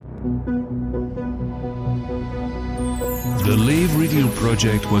The Lave Radio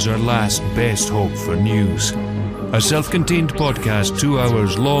Project was our last best hope for news. A self-contained podcast 2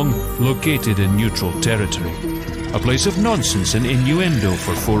 hours long, located in neutral territory. A place of nonsense and innuendo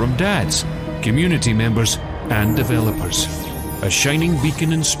for forum dads, community members and developers. A shining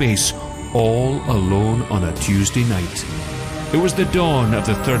beacon in space, all alone on a Tuesday night. It was the dawn of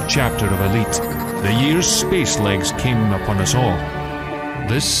the third chapter of Elite. The year's space legs came upon us all.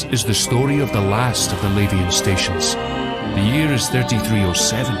 This is the story of the last of the Lavian stations. The year is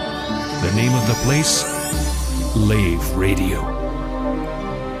 3307. The name of the place? Lave Radio.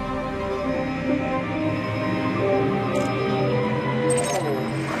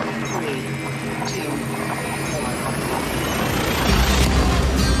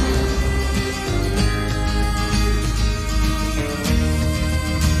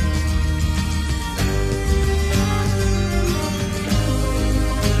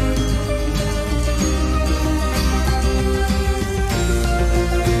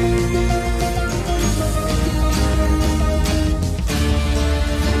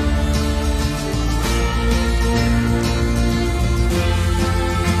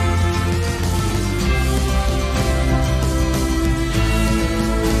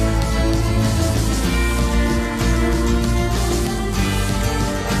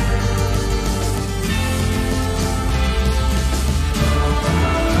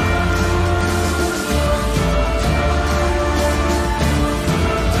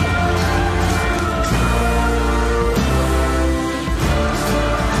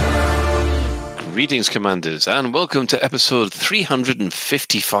 Greetings, Commanders, and welcome to episode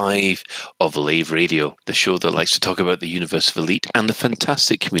 355 of Lave Radio, the show that likes to talk about the universe of Elite and the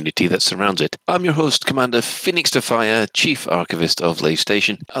fantastic community that surrounds it. I'm your host, Commander Phoenix Defire, Chief Archivist of Lave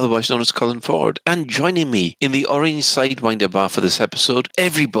Station, otherwise known as Colin Ford. And joining me in the orange Sidewinder bar for this episode,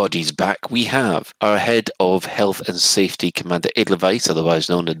 everybody's back. We have our Head of Health and Safety, Commander Edelweiss, otherwise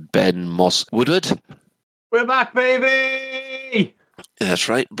known as Ben Moss Woodward. We're back, baby! That's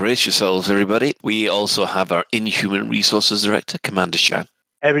right. Brace yourselves, everybody. We also have our Inhuman Resources Director, Commander Shan.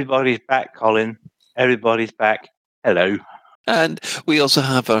 Everybody's back, Colin. Everybody's back. Hello. And we also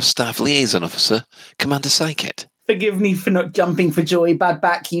have our Staff Liaison Officer, Commander Psyket. Forgive me for not jumping for joy. Bad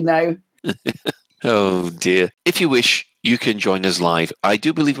back, you know. Oh, dear. If you wish, you can join us live. I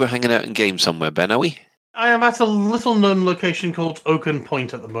do believe we're hanging out in game somewhere, Ben, are we? I am at a little-known location called Oaken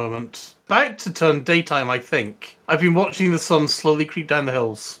Point at the moment. About to turn daytime, I think. I've been watching the sun slowly creep down the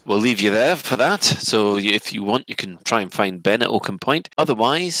hills. We'll leave you there for that. So if you want, you can try and find Ben at Oaken Point.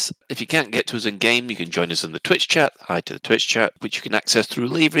 Otherwise, if you can't get to us in game, you can join us in the Twitch chat. Hi to the Twitch chat, which you can access through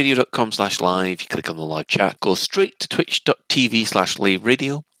laveradio.com/live. You click on the live chat, go straight to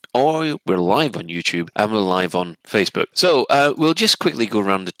twitch.tv/laveradio. Or we're live on YouTube and we're live on Facebook. So we'll just quickly go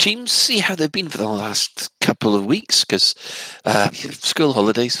around the teams, see how they've been for the last couple of weeks, because school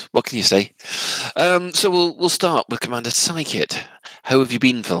holidays, what can you say? So we'll start with Commander Psyket. How have you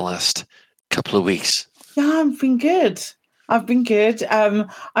been for the last couple of weeks? Yeah, I've been good. I've been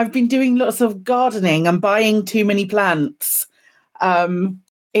doing lots of gardening and buying too many plants. I'm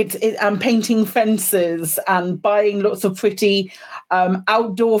painting fences and buying lots of pretty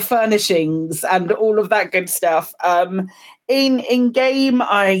outdoor furnishings and all of that good stuff. In game,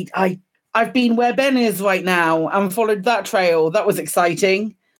 I've been where Ben is right now and followed that trail. That was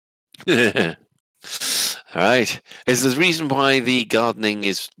exciting. All right. Is the reason why the gardening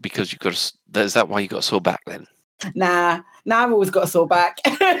is because is that why you got a sore back then? Nah, I've always got a sore back.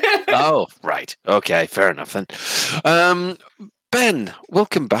 Oh, right. Okay, fair enough then. Ben,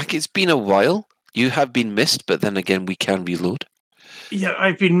 welcome back. It's been a while. You have been missed, but then again, we can reload. Yeah,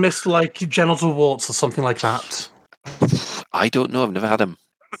 I've been missed like genital warts or something like that. I don't know. I've never had them.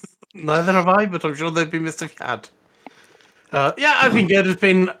 Neither have I, but I'm sure they'd be missed if you had. Yeah, I've been good. It's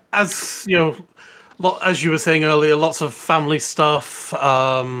been, as you were saying earlier, lots of family stuff.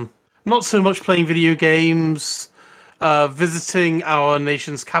 Not so much playing video games. Visiting our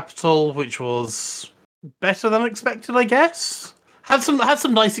nation's capital, which was better than expected, I guess. Had some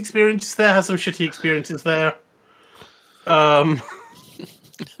nice experiences there. Had some shitty experiences there. As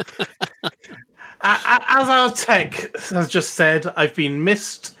our tech has just said, I've been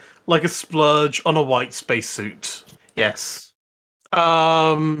missed like a splurge on a white spacesuit. Yes.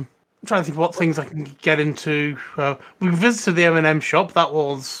 I'm trying to think what things I can get into. We visited the M&M shop. That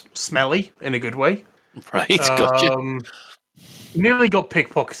was smelly in a good way. Right, gotcha. Nearly got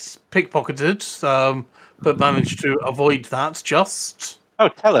pickpocketed, but managed to avoid that just. Oh,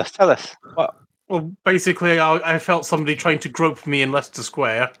 tell us. What? Well, basically, I felt somebody trying to grope me in Leicester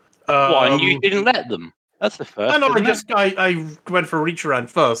Square. What, and you didn't let them? That's the first. I know. isn't it? I went for a reach around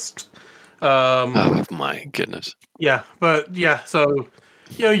first. Oh my goodness. Yeah, but yeah. So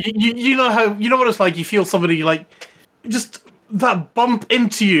you know what it's like. You feel somebody like just that bump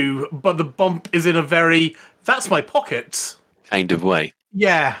into you, but the bump is in a very "that's my pocket" Kind of way.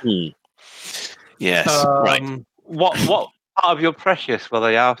 Yeah. Yes. Right. What part of your precious were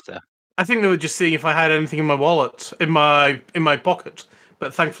they after? I think they were just seeing if I had anything in my wallet, in my pocket.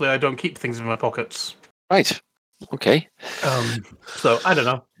 But thankfully, I don't keep things in my pockets. Right. Okay. So I don't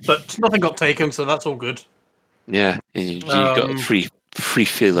know, but nothing got taken, so that's all good. Yeah. You got a free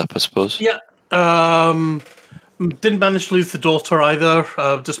fill up, I suppose. Yeah. Didn't manage to lose the daughter either,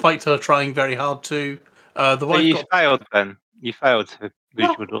 despite her trying very hard to. The So wife you got failed then. You failed to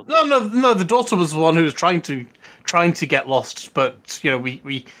lose your daughter. no. The daughter was the one who was trying to get lost, but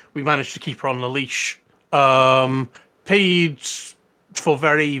we managed to keep her on the leash. Paid for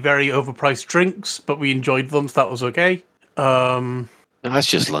very very overpriced drinks, but we enjoyed them, so that was okay. No, that's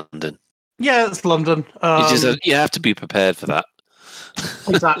just London. Yeah, it's London. You have to be prepared for that.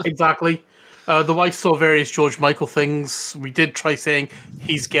 Exactly. The wife saw various George Michael things. We did try saying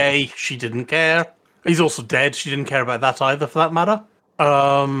he's gay. She didn't care. He's also dead. She didn't care about that either, for that matter.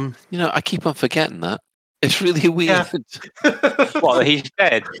 I keep on forgetting that. It's really weird. Yeah. What? He's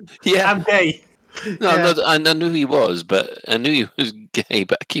dead. Yeah. I'm gay. No, I knew he was, but I knew he was gay,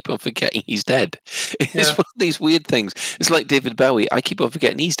 but I keep on forgetting he's dead. It's Yeah. one of these weird things. It's like David Bowie. I keep on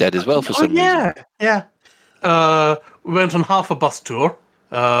forgetting he's dead as well for some reason. Yeah. We went on half a bus tour.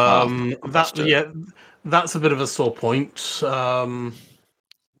 Bus tour. That's a bit of a sore point.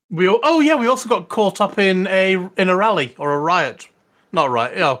 We also got caught up in a rally or a riot. Not a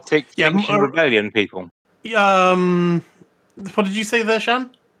riot. Oh, Extinction Rebellion people. What did you say there,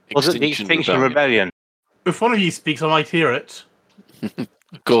 Shan? Was it the Extinction Rebellion? If one of you speaks, I might hear it.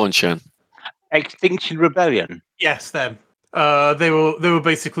 Go on, Sean. Extinction Rebellion. Yes, them. They were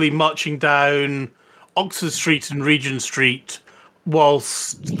basically marching down Oxford Street and Regent Street,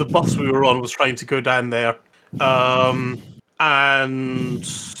 whilst the bus we were on was trying to go down there. And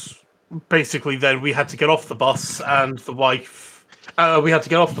basically, then we had to get off the bus, and the wife. We had to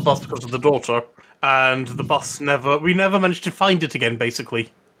get off the bus because of the daughter, and the bus we never managed to find it again.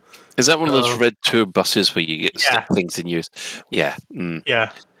 Basically. Is that one of those red tour buses where you get Yeah. things in yours? Yeah.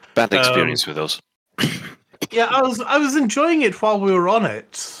 Yeah. Bad experience with those. Yeah, I was enjoying it while we were on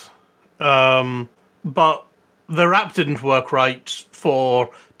it, but their app didn't work right for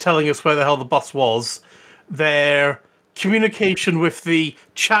telling us where the hell the bus was. Their communication with the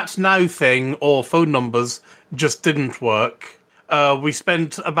chat now thing or phone numbers just didn't work. We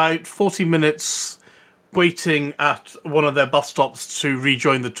spent about 40 minutes waiting at one of their bus stops to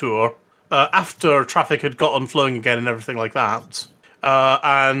rejoin the tour after traffic had gotten flowing again and everything like that.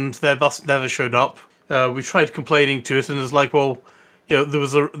 And their bus never showed up. We tried complaining to it, and it was like, well, there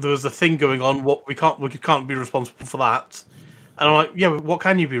was a thing going on. What we can't be responsible for that. And I'm like, yeah, but what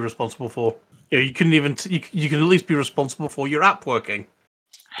can you be responsible for? You couldn't even you can at least be responsible for your app working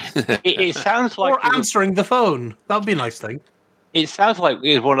It sounds like or answering the phone. That'd be a nice thing. it sounds like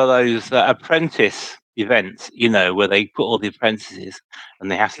it's one of those apprentice events, where they put all the apprentices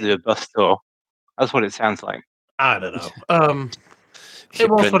and they have to do a bus tour. That's what it sounds like. I don't know. It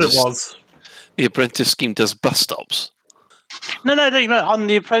was what it was. The apprentice scheme does bus stops. No. On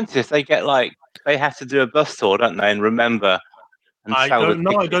the apprentice, they have to do a bus tour, don't they? And remember. And I sell the don't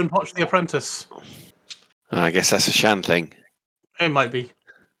know. I ticket. don't watch The Apprentice. I guess that's a Shan thing. It might be.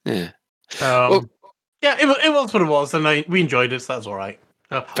 Yeah. Yeah, it was what it was, and we enjoyed it, so that's all right.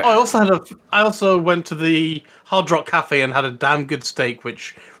 I also went to the Hard Rock Cafe and had a damn good steak,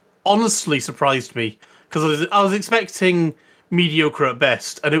 which honestly surprised me because I was expecting mediocre at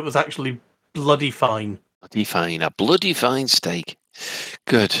best, and it was actually bloody fine. A bloody fine steak.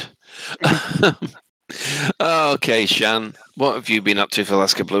 Good. Okay, Shan, what have you been up to for the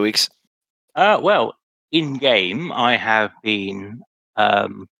last couple of weeks? Well, in game, I have been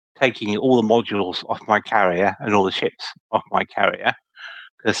taking all the modules off my carrier and all the ships off my carrier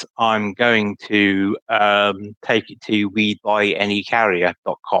because I'm going to take it to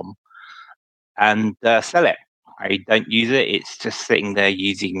WeBuyAnyCarrier.com and sell it. I don't use it. It's just sitting there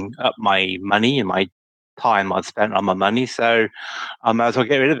using up my money and my time I've spent on my money, so I might as well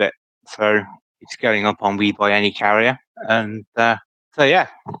get rid of it. So it's going up on WeBuyAnyCarrier, and so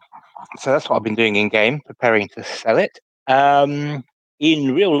that's what I've been doing in game, preparing to sell it. In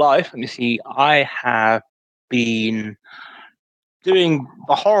real life, let me see, I have been doing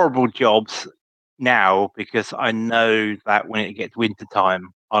the horrible jobs now because I know that when it gets winter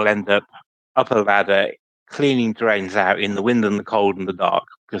time, I'll end up a ladder cleaning drains out in the wind and the cold and the dark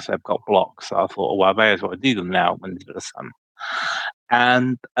because they've got blocks. So I thought, well, I may as well do them now when there's the sun.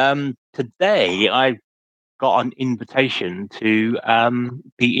 And today I got an invitation to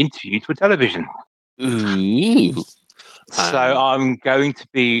be interviewed for television. Ooh. So I'm going to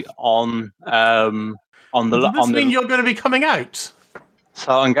be on the. Does this mean you're going to be coming out?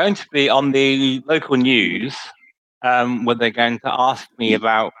 So I'm going to be on the local news where they're going to ask me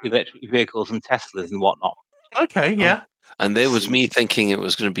about electric vehicles and Teslas and whatnot. Okay, yeah. And there was me thinking it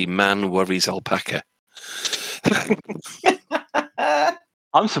was going to be man worries alpaca.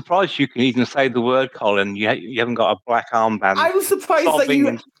 I'm surprised you can even say the word, Colin. You haven't got a black armband. I'm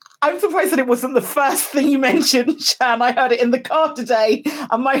surprised that it wasn't the first thing you mentioned, Shan. I heard it in the car today,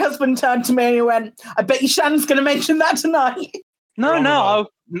 and my husband turned to me and went, "I bet you Shan's going to mention that tonight." No,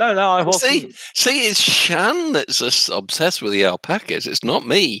 I wasn't. See, it's Shan that's just obsessed with the alpacas. It's not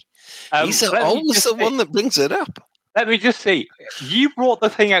me. He's always the one that brings it up. Let me just see. You brought the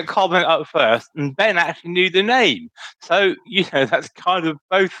thing at comment up first, and Ben actually knew the name. So, that's kind of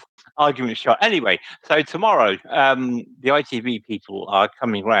both arguments shot. Anyway, so tomorrow, the ITV people are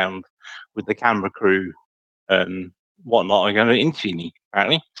coming round with the camera crew and whatnot. Are going to interview me,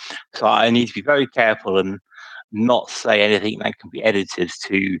 apparently. So I need to be very careful and not say anything that can be edited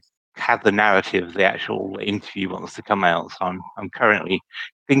to have the narrative of the actual interview wants to come out. So I'm currently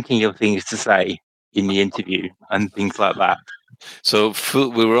thinking of things to say in the interview and things like that. So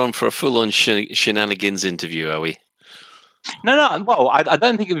we were on for a full-on shenanigans interview, are we? No. Well, I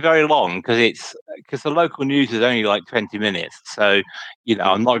don't think it'll be very long because the local news is only like 20 minutes. So,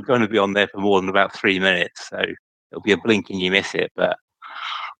 I'm not going to be on there for more than about 3 minutes. So it'll be a blink and you miss it. But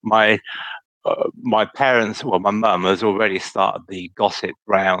my parents, well, my mum has already started the gossip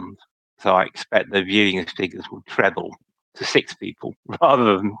round. So I expect the viewing figures will treble to 6 people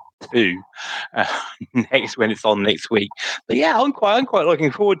rather than 2 when it's on next week. But yeah, I'm quite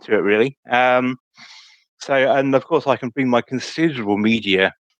looking forward to it, really. And of course I can bring my considerable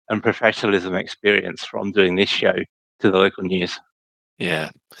media and professionalism experience from doing this show to the local news. Yeah,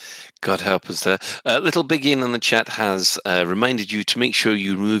 God help us there. Little Big Ian in the chat has reminded you to make sure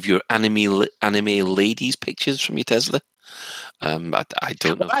you remove your anime ladies pictures from your Tesla. I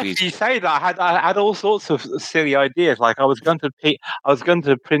don't know. Well, you say that I had all sorts of silly ideas. Like I was going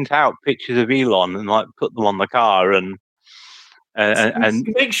to print out pictures of Elon and like put them on the car and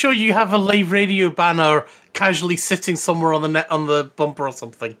make sure you have a live radio banner casually sitting somewhere on the bumper or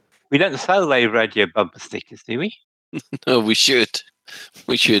something. We don't sell live radio bumper stickers, do we? No, we should.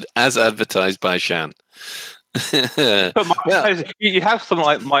 We should, as advertised by Shan. But you have some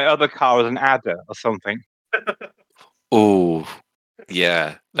like my other car as an adder or something. Oh,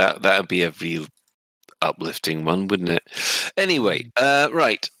 yeah, that would be a real uplifting one, wouldn't it? Anyway,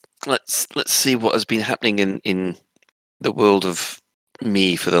 right. Let's see what has been happening in the world of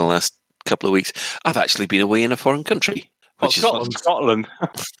me for the last couple of weeks. I've actually been away in a foreign country, which is Scotland.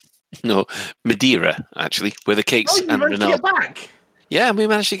 No, Madeira, actually, where the cakes and managed to get back. Yeah, we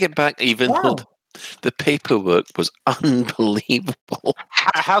managed to get back, even though the paperwork was unbelievable.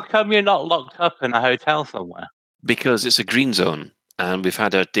 How come you're not locked up in a hotel somewhere? Because it's a green zone, and we've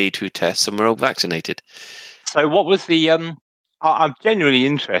had our day 2 tests, and we're all vaccinated. So what was the... I'm genuinely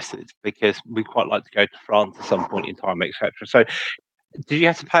interested, because we quite like to go to France at some point in time, etc. So did you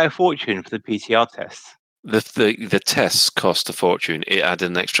have to pay a fortune for the PCR tests? The tests cost a fortune. It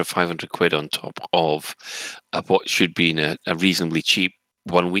added an extra 500 quid on top of what should be a reasonably cheap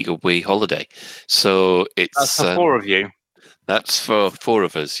 1 week away holiday. So that's for 4 of you. That's for 4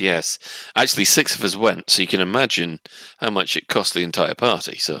 of us, yes. Actually, 6 of us went, so you can imagine how much it cost the entire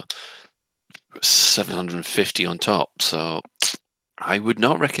party. So 750 on top. So I would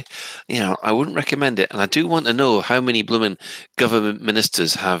not I wouldn't recommend it. And I do want to know how many blooming government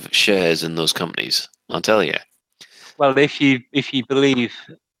ministers have shares in those companies. I'll tell you. Well, if you believe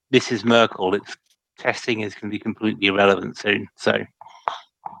Mrs. Merkel, testing is going to be completely irrelevant soon. So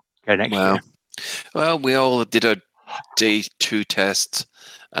go next year. Well, we all did our day 2 tests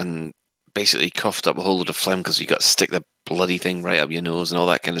and basically coughed up a whole load of phlegm because you got to stick the bloody thing right up your nose and all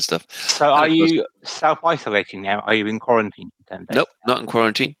that kind of stuff. So are you self-isolating now? Are you in quarantine for 10 days? Nope, not in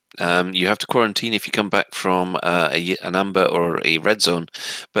quarantine. You have to quarantine if you come back from an amber or a red zone.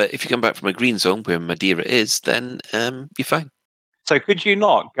 But if you come back from a green zone, where Madeira is, then you're fine. So could you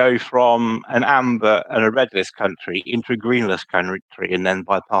not go from an amber and a red list country into a green list country and then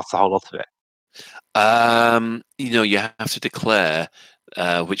bypass the whole lot of it? You have to declare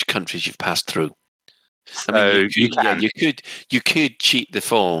which countries you've passed through. So you could cheat the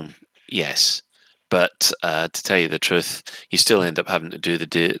form, yes, But to tell you the truth, you still end up having to do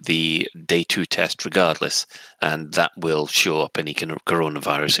the day 2 test regardless, and that will show up any kind of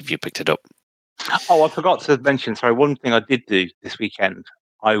coronavirus if you picked it up. Oh, I forgot to mention, sorry, one thing I did do this weekend,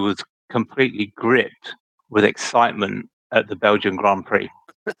 I was completely gripped with excitement at the Belgian Grand Prix.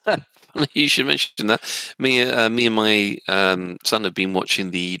 You should mention that. Me and my son have been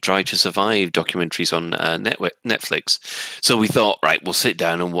watching the Drive to Survive documentaries on Netflix. So we thought, right, we'll sit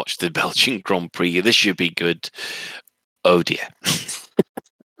down and watch the Belgian Grand Prix. This should be good. Oh dear.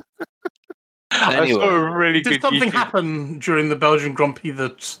 Anyway, I saw a really did good something YouTube... happen during the Belgian Grand Prix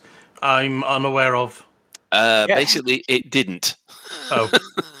that I'm unaware of? Basically, it didn't. Oh.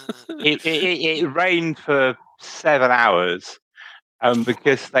 it rained for 7 hours.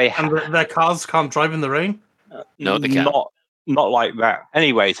 Because their cars can't drive in the rain. No, they can't. Not like that.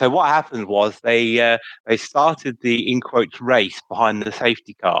 Anyway, so what happened was they started the in quotes race behind the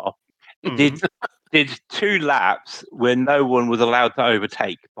safety car. Mm-hmm. Did 2 laps where no one was allowed to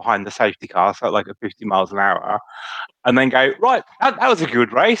overtake behind the safety car, so like at 50 miles an hour, and then go right. That was a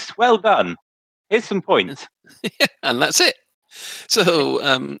good race. Well done. Here's some points. And that's it.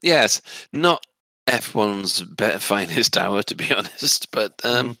 So yes, not F1's finest hour, to be honest, but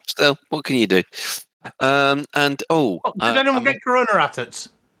still, what can you do? Did anyone get corona at it?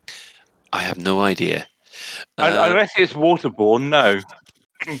 I have no idea. Unless it's waterborne, no.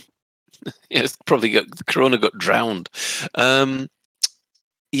 Yes, corona got drowned. Yeah,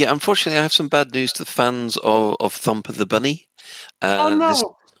 unfortunately, I have some bad news to the fans of Thumper the Bunny. Oh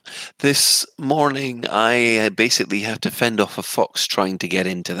no! This morning, I basically have to fend off a fox trying to get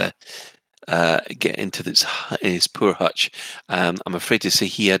into his poor hutch. I'm afraid to say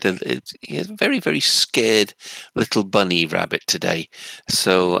he had a very, very scared little bunny rabbit today.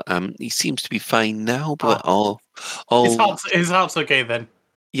 So he seems to be fine now, but his heart's okay then.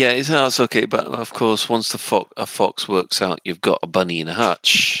 Yeah, his heart's okay. But of course, once a fox works out, you've got a bunny in a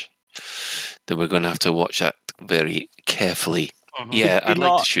hutch. Then we're going to have to watch that very carefully. Mm-hmm. Yeah, I'd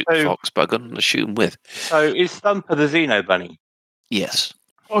like to shoot the fox, but I've got nothing to shoot him with. So is Thumper the Xeno bunny? Yes.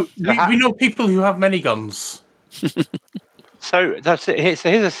 Oh, we know people who have many guns. So that's it. So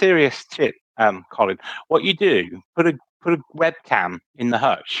here's a serious tip, Colin. What you do, put a webcam in the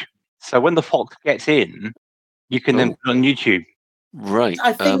hutch. So when the fox gets in, you can then put it on YouTube. Right.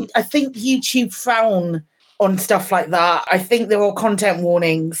 I think YouTube frown on stuff like that. I think they're all content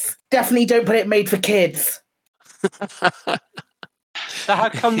warnings. Definitely don't put it made for kids. So how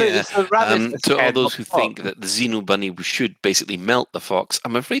come to all those who think that the Xeno bunny should basically melt the fox,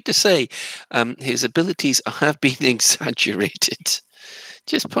 I'm afraid to say his abilities have been exaggerated.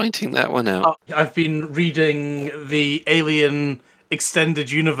 Just pointing that one out. I've been reading the Alien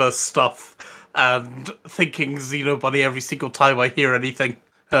Extended Universe stuff and thinking Xeno bunny every single time I hear anything.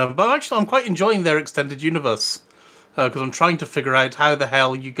 But actually, I'm quite enjoying their Extended Universe because I'm trying to figure out how the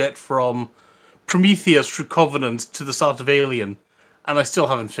hell you get from Prometheus through Covenant to the start of Alien. And I still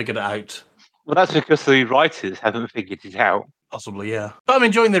haven't figured it out. Well, that's because the writers haven't figured it out. Possibly, yeah. But I'm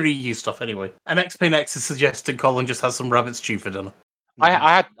enjoying the EU stuff anyway. And X-Plane X is suggesting Colin just has some rabbit stew for dinner. I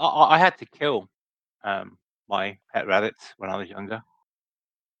had to kill my pet rabbits when I was younger.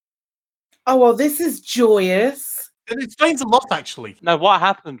 Oh, well, this is joyous. It explains a lot, actually. No, what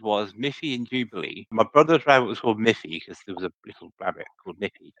happened was Miffy and Jubilee. My brother's rabbit was called Miffy because there was a little rabbit called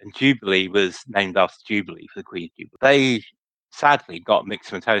Miffy. And Jubilee was named after Jubilee for the Queen's Jubilee. They sadly got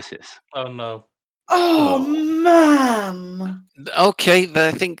myxomatosis. Oh, no. Oh, man. Okay,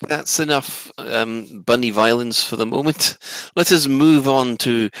 I think that's enough bunny violence for the moment. Let us move on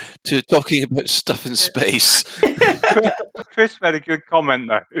to talking about stuff in space. Chris made a good comment,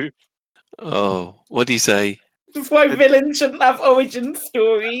 though. Oh, what do you say? That's why villains shouldn't have origin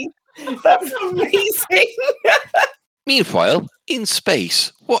stories. That's amazing. Meanwhile, in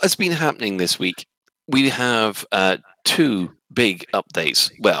space, what has been happening this week? We have 2 big updates.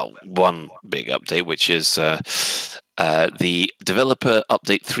 Well, one big update, which is the developer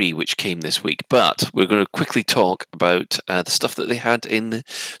update 3, which came this week. But we're going to quickly talk about the stuff that they had in the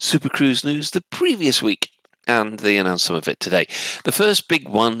Super Cruise news the previous week. And they announced some of it today. The first big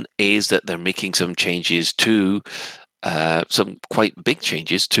one is that they're making some changes to some quite big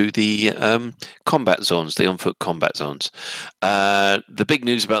changes to the combat zones, the on-foot combat zones. The big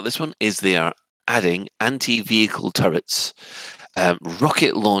news about this one is they are adding anti-vehicle turrets,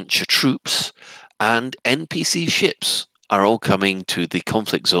 rocket launcher troops, and NPC ships are all coming to the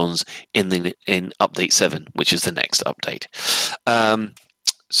conflict zones in Update 7, which is the next update.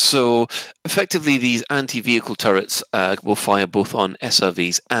 So effectively, these anti-vehicle turrets will fire both on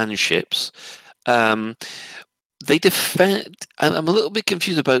SRVs and ships. They defend. I'm a little bit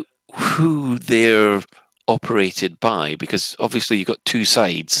confused about who they're operated by, because obviously you've got two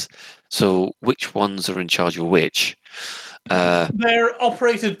sides. So which ones are in charge of which? They're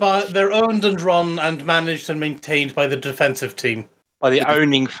owned and run and managed and maintained by the defensive team. By the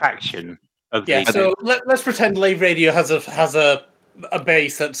owning faction of Yeah, the. so let's pretend Lave Radio has a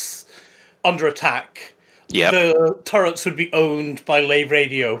base that's under attack. Yeah. The turrets would be owned by Lave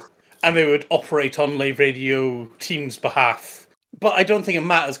Radio, and they would operate on Lave Radio team's behalf. But I don't think it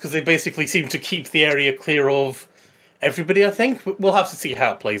matters because they basically seem to keep the area clear of everybody, I think. We'll have to see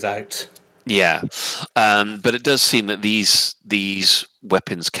how it plays out. Yeah, but it does seem that these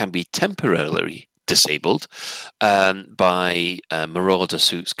weapons can be temporarily disabled by marauder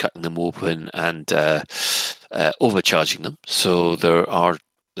suits cutting them open and overcharging them. So there are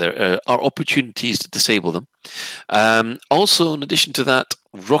opportunities to disable them. Also, in addition to that,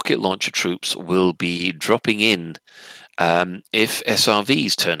 rocket launcher troops will be dropping in if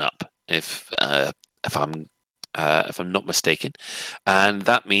SRVs turn up. If I'm not mistaken, and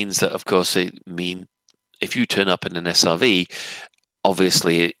that means that, of course, if you turn up in an SRV,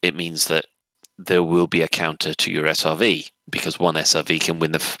 obviously it means that there will be a counter to your SRV, because one SRV can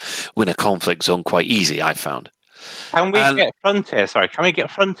win a conflict zone quite easy, I found. Can we get Frontier? Sorry, can we get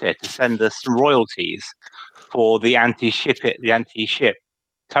Frontier to send us some royalties for the anti-ship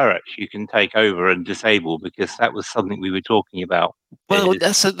turrets you can take over and disable? Because that was something we were talking about. Well,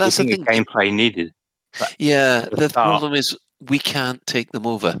 that's the thing. Gameplay needed. Yeah, the problem is we can't take them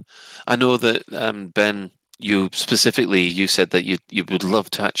over. I know that Ben, you said that you would love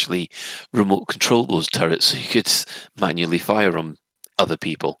to actually remote control those turrets so you could manually fire on other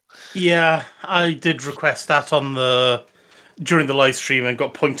people. Yeah, I did request that during the live stream and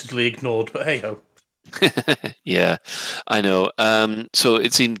got pointedly ignored, but hey ho. Yeah, I know. So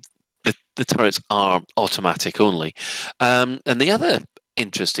it seemed the turrets are automatic only. And the other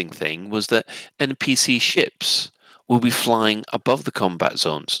interesting thing was that NPC ships will be flying above the combat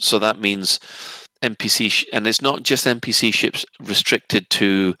zones. So that means and it's not just NPC ships restricted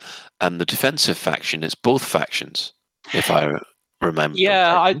to the defensive faction. It's both factions, if I remember.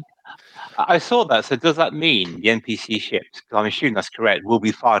 Yeah, I saw that. So does that mean the NPC ships, because I'm assuming that's correct, will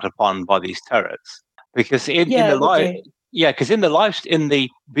be fired upon by these turrets? Because in the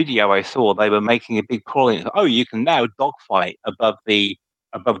video I saw, they were making a big point. Oh, you can now dogfight above the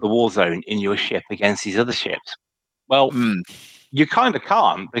war zone in your ship against these other ships. Well, you kind of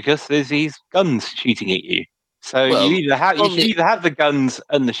can't, because there's these guns shooting at you. So you either have the guns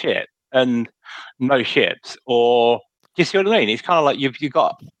and the ship and no ships, or do you see what I mean? It's kind of like you've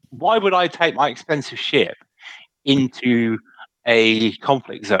got. Why would I take my expensive ship into a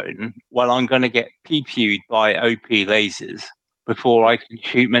conflict zone when I'm going to get PPU'd by OP lasers before I can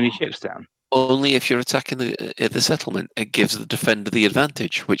shoot many ships down? Only if you're attacking the settlement. It gives the defender the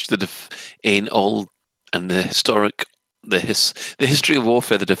advantage, which the history of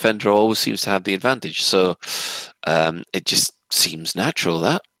warfare, the defender always seems to have the advantage. So it just seems natural.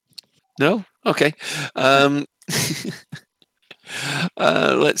 That no, okay.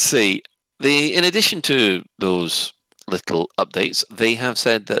 Let's see. In addition to those little updates, they have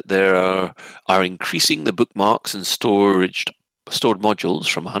said that they are increasing the bookmarks and stored modules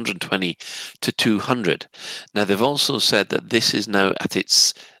from 120 to 200. Now, they've also said that this is now at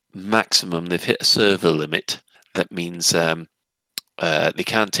its maximum. They've hit a server limit. That means they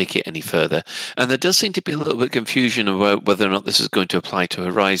can't take it any further. And there does seem to be a little bit of confusion about whether or not this is going to apply to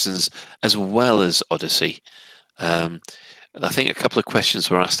Horizons as well as Odyssey. I think a couple of questions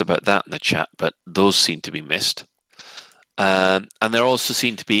were asked about that in the chat, but those seem to be missed. And there also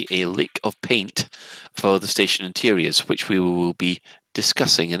seemed to be a leak of paint for the station interiors, which we will be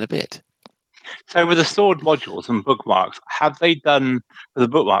discussing in a bit. So with the stored modules and bookmarks, have they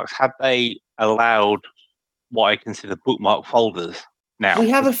allowed what I consider bookmark folders now? We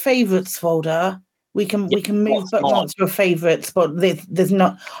have a favourites folder. We can move bookmarks to a favourites, but there's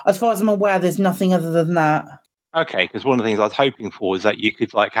not, as far as I'm aware, there's nothing other than that. Okay, because one of the things I was hoping for is that you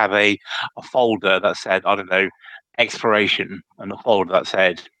could like have a folder that said, I don't know, exploration, and a folder that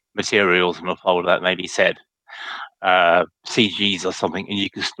said materials, and a folder that maybe said CGs or something, and you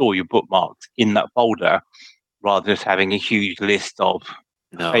can store your bookmarks in that folder rather than just having a huge list of.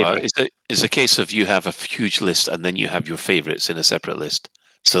 No, it's a case of you have a huge list and then you have your favorites in a separate list.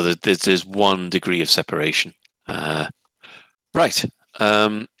 So there's one degree of separation. Right.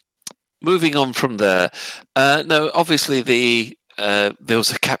 Moving on from there. Now, obviously, there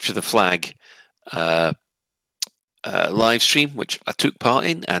was a Capture the Flag live stream, which I took part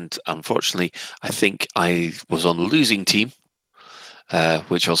in, and unfortunately, I think I was on the losing team,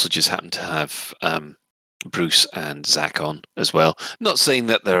 which also just happened to have Bruce and Zach on as well. Not saying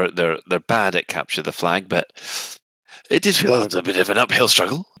that they're bad at capture the flag, but it did feel a little bit of an uphill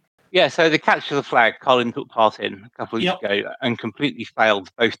struggle. Yeah, so the capture the flag, Colin took part in a couple of weeks ago and completely failed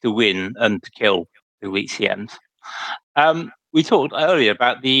both to win and to kill the ECMs. We talked earlier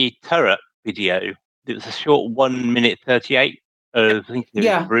about the turret video. It was a short 1 minute 38 of I think it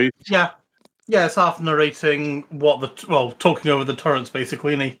was Bruce. Yeah, it's half narrating talking over the turrets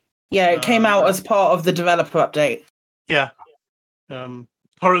basically, isn't he? Yeah, it came out as part of the developer update. Yeah.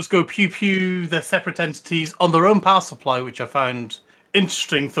 Turrets go pew pew, they're separate entities on their own power supply, which I found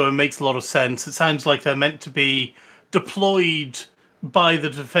interesting, though it makes a lot of sense. It sounds like they're meant to be deployed by the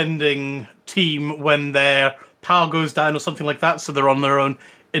defending team when their power goes down or something like that, so they're on their own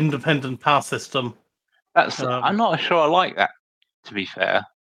independent power system. I'm not sure I like that, to be fair,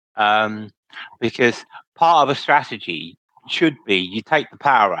 because part of a strategy should be you take the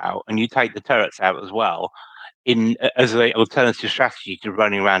power out and you take the turrets out as well, as an alternative strategy to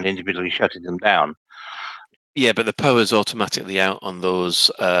running around individually shutting them down. Yeah, but the power's automatically out on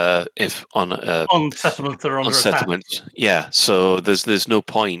those if on settlements that are under settlements. Attack. Yeah, so there's no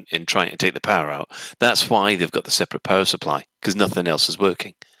point in trying to take the power out. That's why they've got the separate power supply, because nothing else is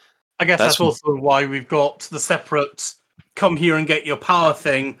working. I guess that's also why we've got the separate come here and get your power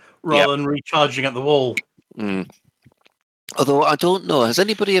thing rather than recharging at the wall. Mm. Although I don't know, has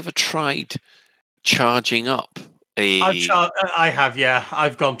anybody ever tried charging up? I have, yeah.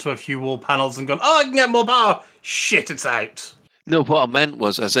 I've gone to a few wall panels and gone, I can get more power. Shit, it's out. No, what I meant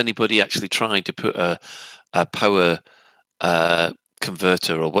was, has anybody actually tried to put a power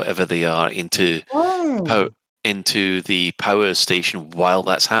converter or whatever they are into the power station while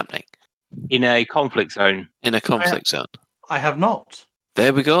that's happening? In a conflict zone. In a conflict zone. I have not.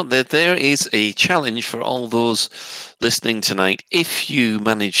 There we go. There is a challenge for all those listening tonight. If you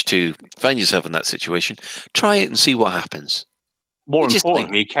manage to find yourself in that situation, try it and see what happens. More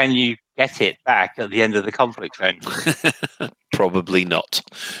importantly, can you get it back at the end of the conflict zone? Probably not.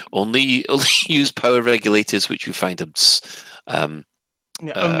 Only use power regulators, which you find only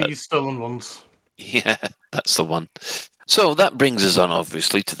use stolen ones. Yeah, that's the one. So that brings us on,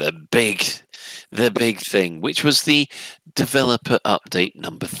 obviously, to the big thing, which was the developer update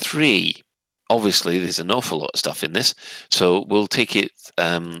number 3. Obviously, there's an awful lot of stuff in this, so we'll take it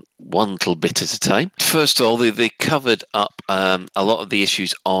one little bit at a time. First of all, they covered up a lot of the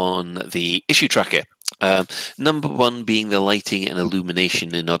issues on the issue tracker. Number 1 being the lighting and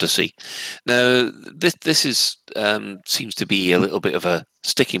illumination in Odyssey. Now, this is seems to be a little bit of a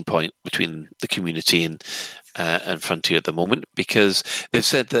sticking point between the community and Frontier at the moment, because they've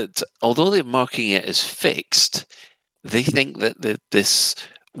said that although they're marking it as fixed, they think that this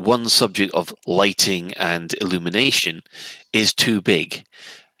one subject of lighting and illumination is too big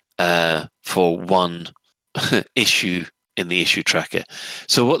for one issue in the issue tracker.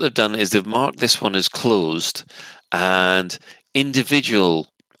 So what they've done is they've marked this one as closed, and individual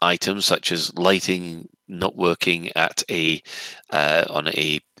items such as lighting not working at on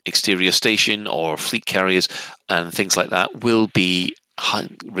a exterior station or fleet carriers and things like that will be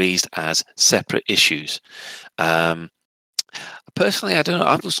raised as separate issues. Personally, I don't know.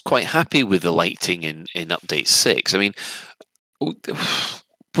 I was quite happy with the lighting in Update 6. I mean, what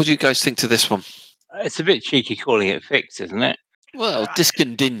do you guys think to this one? It's a bit cheeky calling it fixed, isn't it? Well,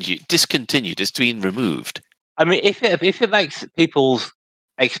 discontinued. It's been removed. I mean, if it makes people's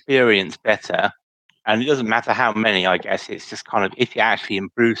experience better, and it doesn't matter how many, I guess, it's just kind of, if you actually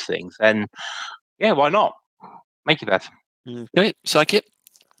improve things, then yeah, why not? Make it better. Okay, Psychic?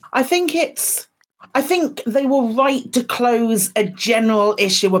 I think they were right to close a general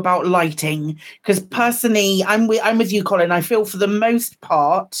issue about lighting, because personally, I'm with you, Colin. I feel for the most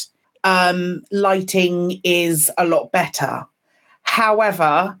part, lighting is a lot better.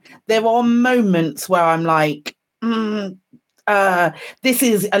 However, there are moments where I'm like, this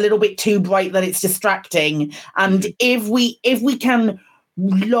is a little bit too bright that it's distracting. And if we can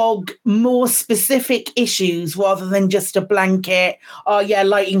log more specific issues rather than just a blanket,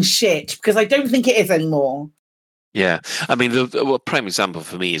 lighting shit, because I don't think it is anymore. Yeah, I mean, the prime example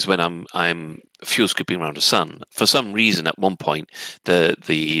for me is when I'm fuel scooping around the sun. For some reason, at one point,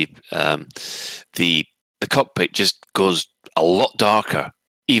 the cockpit just goes a lot darker,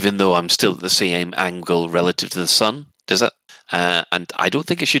 even though I'm still at the same angle relative to the sun. Does that? And I don't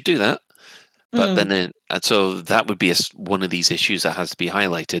think it should do that. But then, and so that would be one of these issues that has to be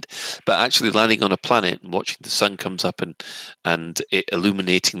highlighted. But actually, landing on a planet and watching the sun comes up and it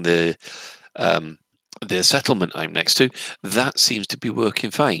illuminating the settlement I'm next to, that seems to be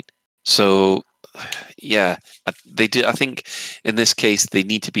working fine. So yeah, they do. I think in this case they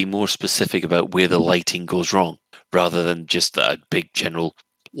need to be more specific about where the lighting goes wrong, rather than just a big general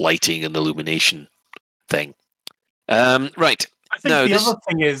lighting and illumination thing. Right. I think No, the this. other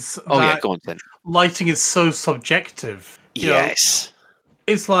thing is Oh yeah, that go on then. lighting is so subjective. You know, Yes.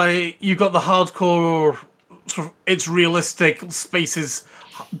 it's like you got the hardcore, sort of, it's realistic spaces,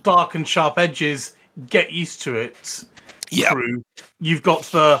 dark and sharp edges. Get used to it. Yeah. Crew. You've got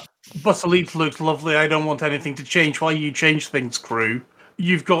the but Elite looks lovely. I don't want anything to change. Why you change things, crew?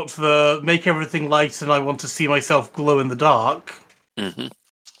 You've got the make everything light and I want to see myself glow in the dark.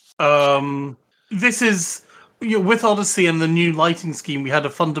 Mm-hmm. This is with Odyssey and the new lighting scheme. We had a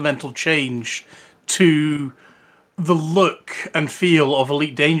fundamental change to the look and feel of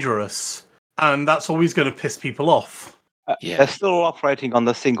Elite Dangerous, and that's always going to piss people off. Yeah. They're still operating on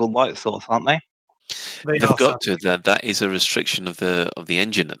the single light source, aren't they? They've got to. That is a restriction of the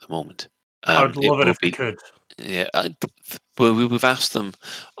engine at the moment. I would love it if they could. Yeah, well, we've asked them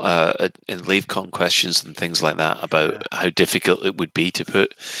in LaveCon questions and things like that about how difficult it would be to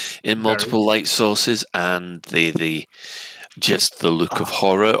put in multiple light sources, and the just the look of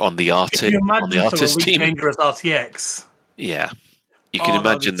horror on the artist team. Dangerous RTX. Yeah, you can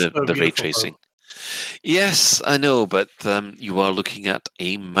imagine the ray tracing. Yes, I know, but you are looking at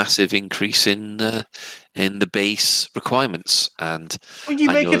a massive increase in the base requirements, and well, you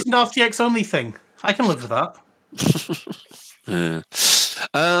make it an RTX only thing. I can live with that.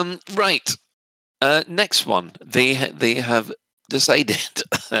 Right. Next one. They have decided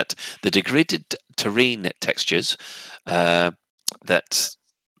that the degraded terrain textures that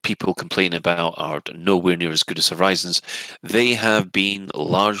people complain about are nowhere near as good as Horizons. They have been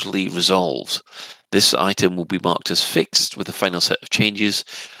largely resolved. This item will be marked as fixed with a final set of changes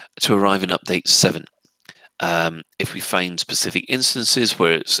to arrive in Update 7. If we find specific instances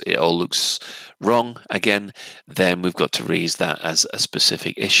where it all looks wrong again, then we've got to raise that as a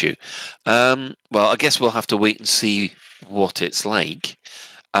specific issue. Well, I guess we'll have to wait and see what it's like.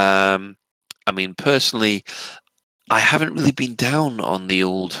 I mean, personally, I haven't really been down on the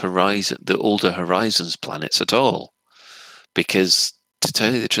older Horizons planets at all, because to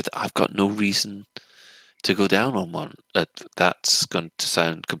tell you the truth, I've got no reason to go down on one. That's going to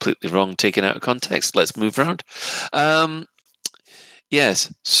sound completely wrong, taken out of context. Let's move around.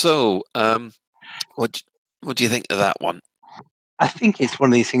 Yes. So, what do you think of that one? I think it's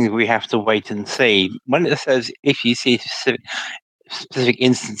one of these things we have to wait and see. When it says if you see specific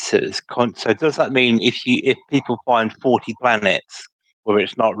instances, so does that mean if people find 40 planets where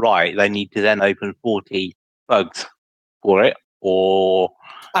it's not right, they need to then open 40 bugs for it, or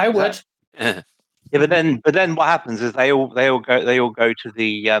I would. Yeah, but then what happens is they all go to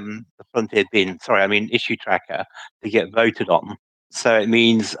the Frontier bin. Sorry, I mean issue tracker to get voted on. So it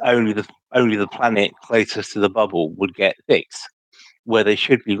means only the planet closest to the bubble would get fixed, where they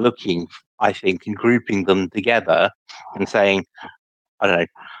should be looking, I think, and grouping them together and saying, I don't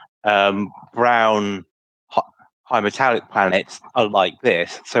know, brown high metallic planets are like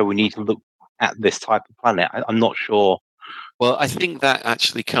this, so we need to look at this type of planet. I'm not sure. Well, I think that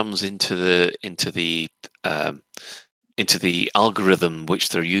actually comes into the algorithm which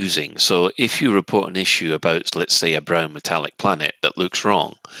they're using. So if you report an issue about, let's say, a brown metallic planet that looks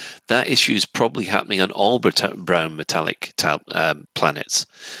wrong, that issue is probably happening on all brown metallic planets.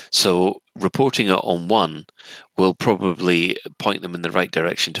 So reporting it on one will probably point them in the right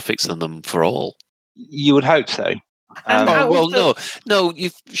direction to fix them for all. You would hope so. No,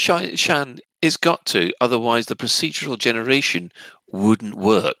 Shan, it's got to. Otherwise, the procedural generation wouldn't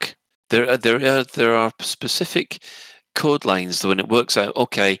work. There are specific code lines when it works out.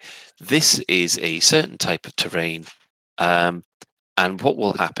 Okay, this is a certain type of terrain, and what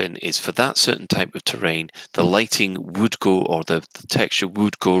will happen is for that certain type of terrain, the lighting would go, or the texture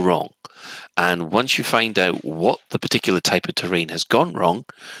would go wrong. And once you find out what the particular type of terrain has gone wrong,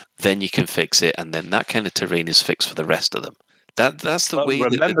 then you can fix it, and then that kind of terrain is fixed for the rest of them. That's the way.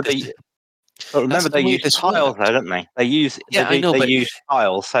 Remember, they use tiles, though, don't they? They use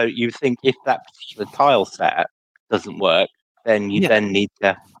tiles. So you think if that particular tile set doesn't work, then you then need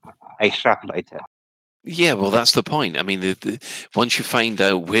to extrapolate it. Yeah, well, that's the point. I mean, once you find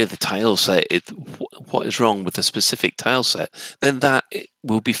out where the tile set is, what is wrong with the specific tile set, then that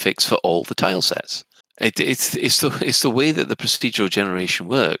will be fixed for all the tile sets. It's the way that the procedural generation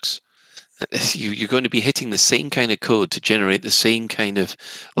works. You're going to be hitting the same kind of code to generate the same kind of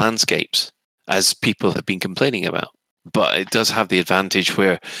landscapes as people have been complaining about. But it does have the advantage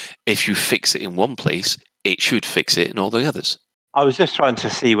where if you fix it in one place, it should fix it in all the others. I was just trying to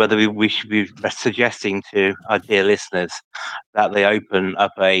see whether we should be suggesting to our dear listeners that they open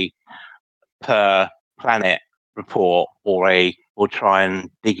up a per planet report, or try and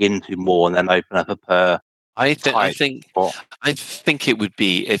dig into more and then open up a per I type think report? I think it would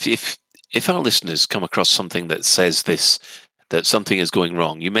be if our listeners come across something that says this, that something is going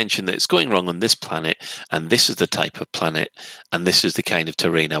wrong. You mentioned that it's going wrong on this planet, and this is the type of planet, and this is the kind of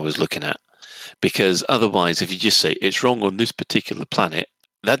terrain I was looking at. Because otherwise, if you just say it's wrong on this particular planet,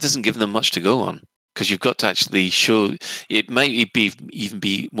 that doesn't give them much to go on. Because you've got to actually show. It might even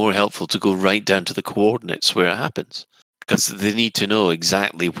be more helpful to go right down to the coordinates where it happens, because they need to know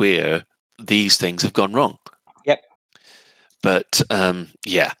exactly where these things have gone wrong. Yep. But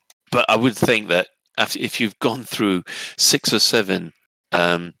yeah, but I would think that if you've gone through 6 or 7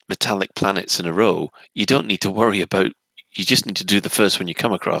 metallic planets in a row, you don't need to worry about. You just need to do the first one you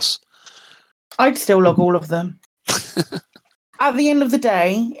come across. I'd still log all of them. At the end of the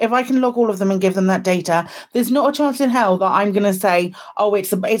day, if I can log all of them and give them that data, there's not a chance in hell that I'm going to say, oh,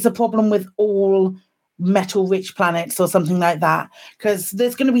 it's a problem with all metal-rich planets or something like that. Because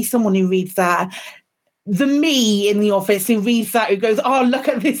there's going to be someone who reads that. The me in the office who reads that, who goes, oh, look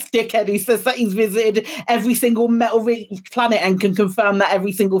at this dickhead who says that he's visited every single metal-rich planet and can confirm that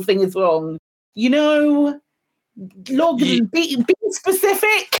every single thing is wrong. You know, log and be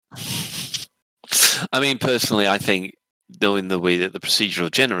specific. I mean, personally, I think knowing the way that the procedural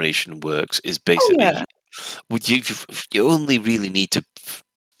generation works is basically you only really need to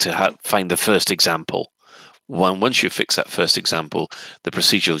find the first example. Once you fix that first example, the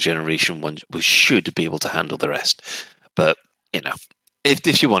procedural generation one should be able to handle the rest. But you know,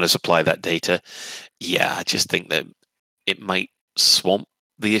 if you want to supply that data, yeah, I just think that it might swamp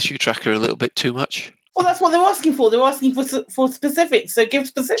the issue tracker a little bit too much. Well, that's what they're asking for. They're asking for specifics. So give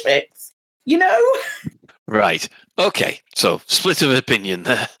specifics. You know. Right. Okay. So split of opinion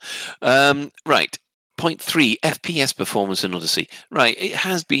there. Right. Point 3, FPS performance in Odyssey. Right. It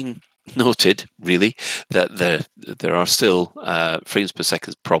has been noted, really, that there are still frames per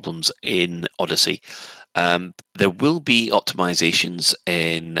second problems in Odyssey. There will be optimizations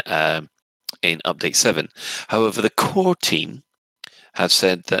in Update 7. However, the core team have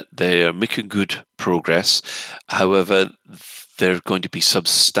said that they are making good progress. However, there are going to be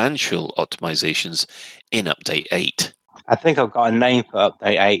substantial optimizations in Update 8. I think I've got a name for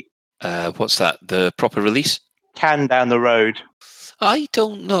Update 8. What's that? The proper release? Can down the road. I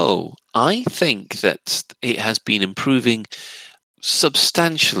don't know. I think that it has been improving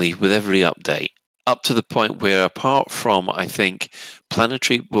substantially with every update, up to the point where, apart from, I think,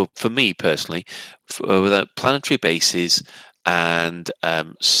 planetary, well, for me personally, without planetary bases and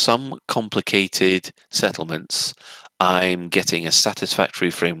some complicated settlements, I'm getting a satisfactory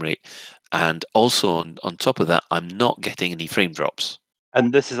frame rate. And also, on top of that, I'm not getting any frame drops.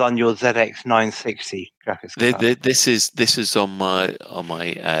 And this is on your ZX 960 graphics card. This is on my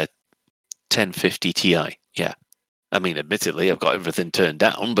 1050 Ti. Yeah, I mean, admittedly, I've got everything turned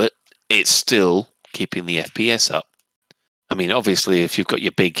down, but it's still keeping the FPS up. I mean, obviously, if you've got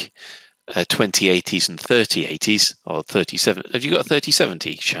your big 2080s and 3080s or 37, have you got a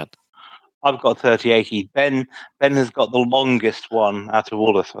 3070, Shad? I've got 3080. Ben has got the longest one out of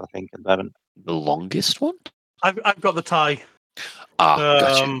all of us, I think, at the moment. The longest one? I've got the tie.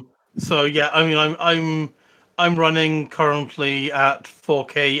 Gotcha. So yeah, I mean, I'm running currently at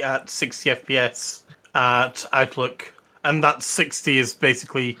 4K at 60 FPS at Outlook, and that 60 is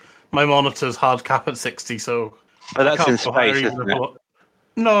basically my monitor's hard cap at 60. So but that's in space, isn't it?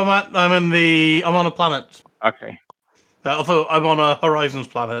 No, I'm on a planet. Okay. Although I'm on a Horizons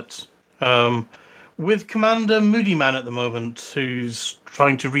planet. With Commander Moody Man at the moment, who's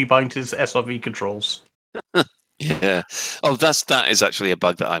trying to rebind his SRV controls. Yeah. Oh, that is actually a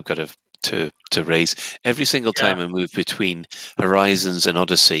bug that I've got to raise. Every single time I move between Horizons and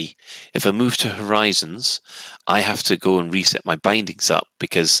Odyssey, if I move to Horizons, I have to go and reset my bindings up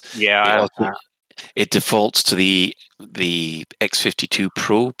because it defaults to the X52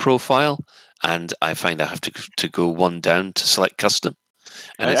 Pro profile, and I find I have to go one down to select custom.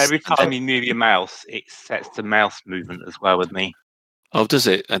 And every time you move your mouse, it sets the mouse movement as well with me. Oh, does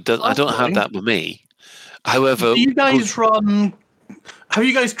it? I don't have that with me. However, do you guys have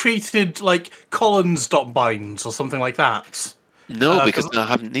you guys created like Collins.binds or something like that? No, because I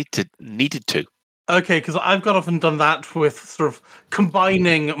haven't needed to. Okay, because I've got often done that with sort of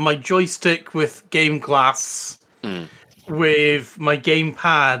combining my joystick with Game Glass with my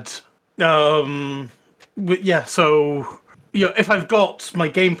gamepad. So if I've got my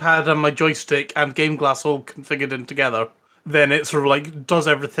gamepad and my joystick and Game Glass all configured in together, then it sort of like does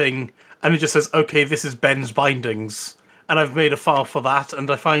everything, and it just says, okay, this is Ben's bindings. And I've made a file for that,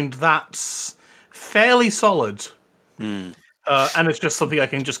 and I find that's fairly solid. and it's just something I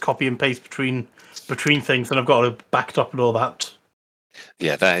can just copy and paste between things, and I've got to back it up and all that.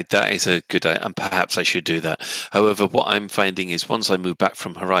 Yeah, that is a good idea, and perhaps I should do that. However, what I'm finding is once I move back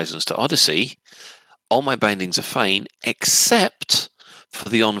from Horizons to Odyssey, all my bindings are fine, except for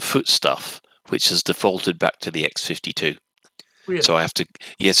the on-foot stuff, which has defaulted back to the X52. Weird. So I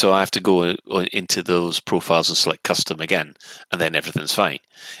have to go into those profiles and select custom again, and then everything's fine.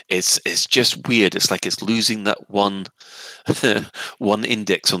 It's just weird. It's like it's losing that one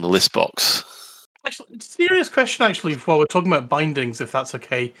index on the list box. Actually, serious question, actually, while we're talking about bindings, if that's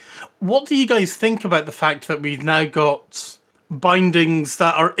okay. What do you guys think about the fact that we've now got bindings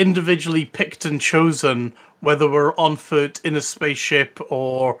that are individually picked and chosen, whether we're on foot, in a spaceship,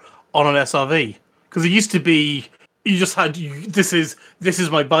 or on an SRV? Because it used to be, you just had, this is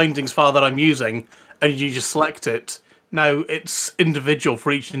my bindings file that I'm using, and you just select it. Now it's individual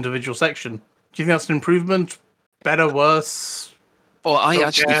for each individual section. Do you think that's an improvement? Better, worse? Well,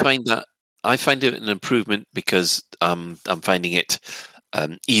 I find it an improvement because I'm finding it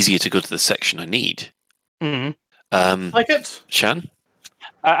easier to go to the section I need. Mm-hmm. Like it? Shan?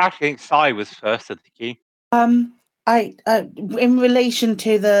 I think Sai was first at the queue. I in relation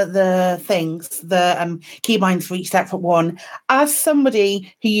to the things, the keybinds for each separate one, as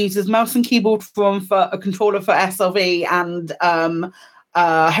somebody who uses mouse and keyboard for a controller for SLV and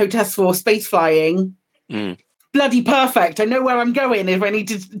hotess for space flying, bloody perfect. I know where I'm going if I need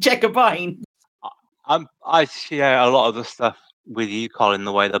to check a bind. I share a lot of the stuff with you, Colin,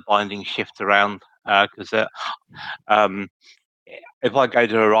 the way the bindings shift around, because if I go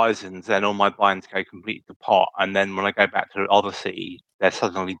to Horizons, then all my binds go completely to pot, and then when I go back to Odyssey, they're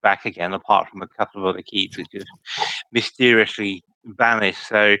suddenly back again, apart from a couple of other keys which just mysteriously vanish.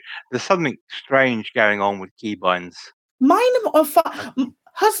 So there's something strange going on with keybinds. Mine are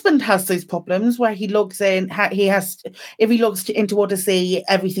husband has those problems where he logs in. If he logs into Odyssey,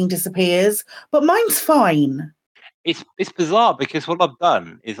 everything disappears. But mine's fine. It's bizarre because what I've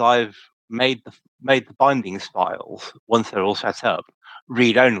done is I've made the bindings files, once they're all set up,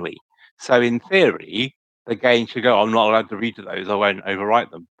 read only. So in theory, the game should go, I'm not allowed to read those, I won't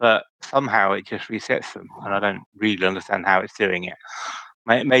overwrite them. But somehow it just resets them, and I don't really understand how it's doing it.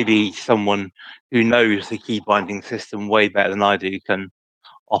 Maybe someone who knows the key binding system way better than I do can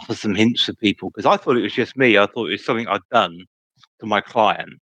offer some hints to people, because I thought it was just me. I thought it was something I'd done to my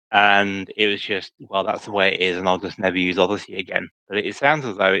client, and it was just, well, that's the way it is, and I'll just never use Odyssey again. But it sounds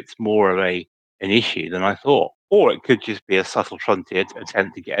as though it's more of an issue than I thought. Or it could just be a subtle frontier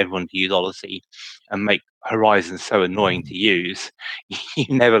attempt to get everyone to use Odyssey and make Horizon so annoying to use, you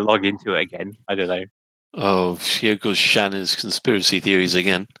never log into it again. I don't know. Oh, here goes Shannon's conspiracy theories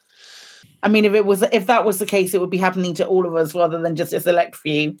again. I mean, if that was the case, it would be happening to all of us rather than just a select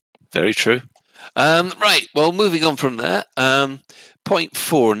few. Very true. Right. Well, moving on from there. Point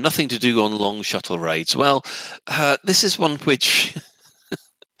 4, nothing to do on long shuttle rides. Well, this is one which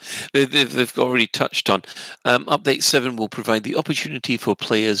they've already touched on. Update 7 will provide the opportunity for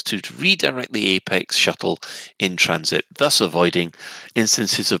players to redirect the Apex shuttle in transit, thus avoiding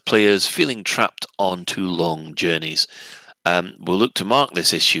instances of players feeling trapped on too long journeys. We'll look to mark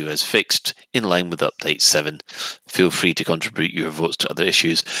this issue as fixed in line with Update 7. Feel free to contribute your votes to other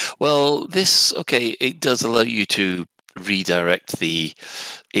issues. Well, it does allow you to redirect the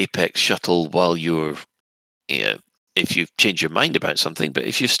Apex shuttle while you're, if you've changed your mind about something, but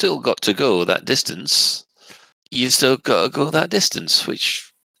if you've still got to go that distance, you've still got to go that distance,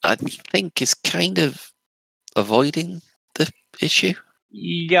 which I think is kind of avoiding the issue.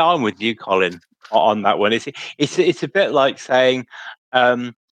 Yeah, I'm with you, Colin, on that one. It's a bit like saying,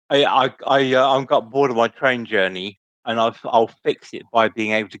 I got bored of my train journey, and I'll fix it by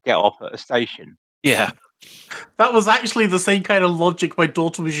being able to get off at a station. Yeah. That was actually the same kind of logic my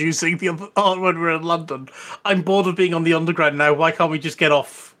daughter was using when we were in London. I'm bored of being on the Underground now. Why can't we just get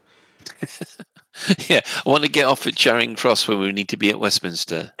off? Yeah, I want to get off at Charing Cross when we need to be at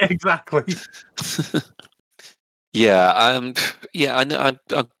Westminster. Exactly. Yeah, I know.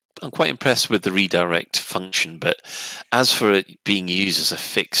 I'm quite impressed with the redirect function, but as for it being used as a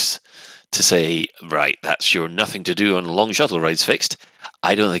fix to say, right, that's your nothing to do on long shuttle rides fixed,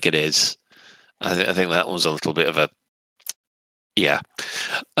 I don't think it is. I think that was a little bit of a... Yeah.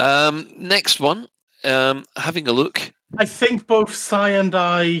 Next one, having a look. I think both Sai and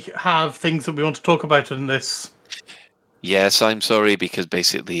I have things that we want to talk about in this. Yes, I'm sorry, because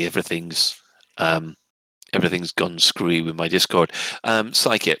basically everything's gone screwy with my Discord.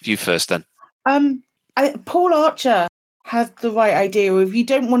 Psychic, you first then. Paul Archer has the right idea. If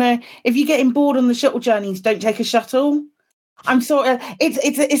you're getting bored on the shuttle journeys, don't take a shuttle. I'm sorry,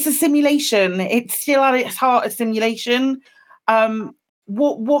 it's a simulation. It's still at its heart a simulation.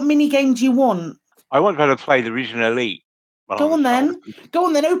 What mini game do you want? I want to play the original Elite. Go on then.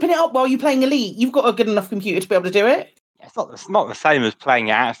 Open it up while you're playing Elite. You've got a good enough computer to be able to do it. It's not the same as playing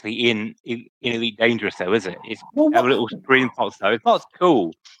it actually in Elite Dangerous, though, is it? It's have a little screen pops, though. It's not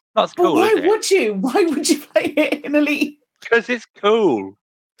cool. Not cool. Why is it? would you? Why would you play it in Elite? Because it's cool.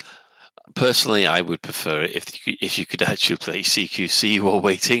 Personally, I would prefer it if you could actually play CQC while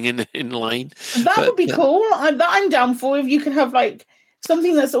waiting in line. That would be cool. I'm down for if you can have like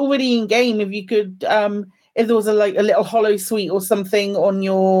something that's already in game. If you could, if there was a little hollow suite or something on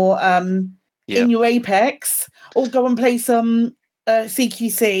your in your Apex, or go and play some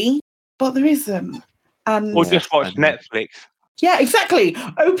CQC. But there isn't. Or just watch Netflix. Yeah, exactly.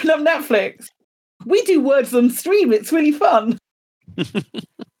 Open up Netflix. We do words on stream. It's really fun.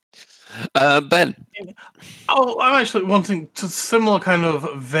 Ben. Oh, I'm actually wanting to similar kind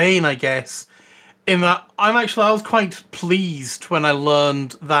of vein, I guess, in that I was quite pleased when I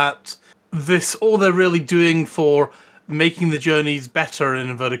learned that all they're really doing for making the journeys better, in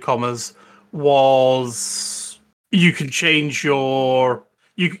inverted commas, was you can change your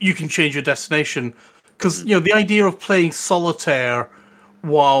destination. Because the idea of playing solitaire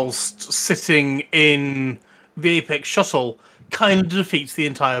whilst sitting in the Apex shuttle kind of defeats the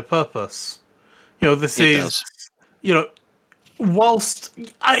entire purpose. Whilst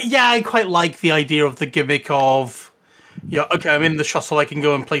I quite like the idea of the gimmick of, okay, I'm in the shuttle, I can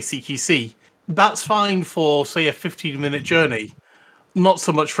go and play CQC. That's fine for, say, a 15-minute journey, not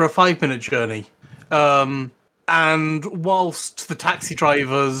so much for a 5-minute journey. And whilst the taxi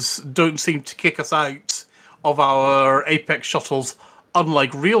drivers don't seem to kick us out of our Apex shuttles,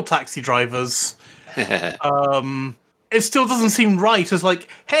 unlike real taxi drivers, it still doesn't seem right. It's like,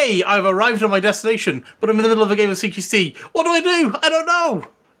 hey, I've arrived at my destination, but I'm in the middle of a game of CQC. What do I do? I don't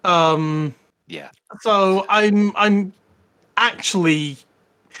know. Yeah. So I'm actually,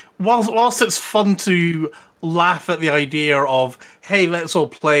 whilst it's fun to laugh at the idea of, hey, let's all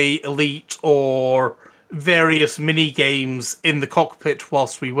play Elite or various mini games in the cockpit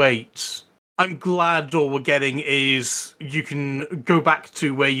whilst we wait, I'm glad all we're getting is you can go back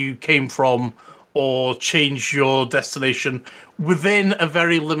to where you came from or change your destination within a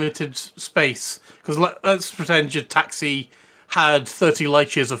very limited space. Because let's pretend your taxi had 30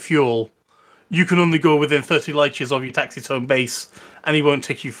 light years of fuel. You can only go within 30 light years of your taxi's home base, and he won't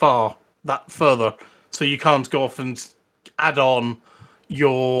take you that further. So you can't go off and add on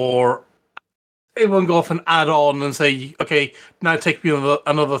it won't go off and add on and say, okay, now take me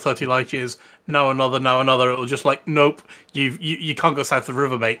another 30 light years, now another. It'll just like, nope, you can't go south of the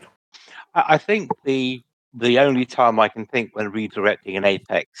river, mate. I think the only time I can think when redirecting an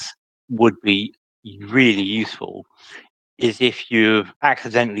Apex would be really useful is if you've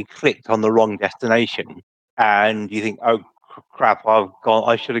accidentally clicked on the wrong destination and you think, oh crap,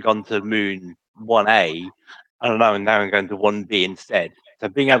 I should have gone to Moon 1A. I don't know, and now I'm going to 1B instead. So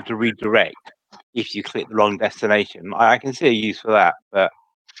being able to redirect if you click the wrong destination, I can see a use for that. But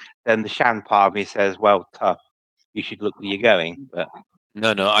then the Shan part of me says, well, tough. You should look where you're going. But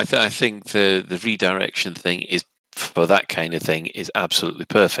No. I think the redirection thing is, for that kind of thing, is absolutely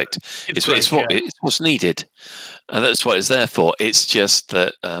perfect. It's what's needed, and that's what it's there for. It's just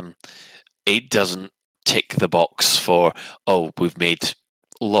that it doesn't tick the box for, we've made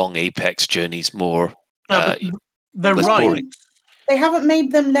long Apex journeys more. They're less right. boring. They haven't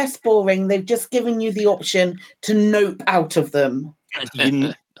made them less boring. They've just given you the option to nope out of them.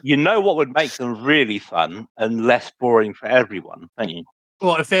 you know what would make them really fun and less boring for everyone, don't you?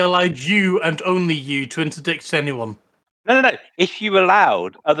 Well, if they allowed you and only you to interdict anyone. No. If you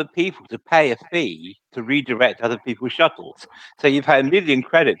allowed other people to pay a fee to redirect other people's shuttles, so you've had 1 million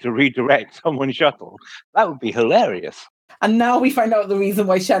credit to redirect someone's shuttle, that would be hilarious. And now we find out the reason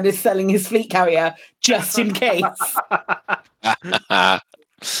why Shan is selling his fleet carrier, just in case.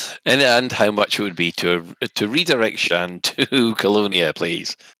 and how much it would be to redirect Shan to Colonia,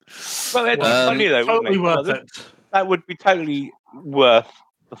 please. Well, it's funny though, totally wouldn't worth it? it. That would be totally worth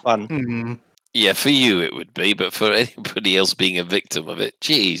the fun. Mm-hmm. Yeah, for you it would be, but for anybody else being a victim of it,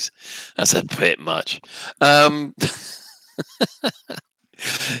 geez, that's a bit much. You'd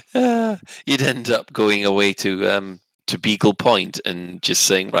end up going away to Beagle Point and just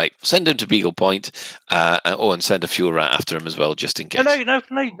saying, right, send him to Beagle Point, and send a fuel rat after him as well, just in case. No,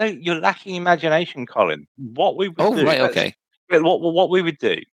 you're lacking imagination, Colin. What we would do, okay. What we would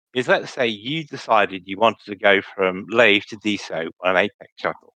do is, let's say you decided you wanted to go from Lave to Deso on an Apex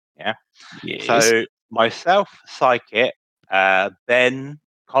shuttle. Yeah. Yes. So myself, Psychic, Ben,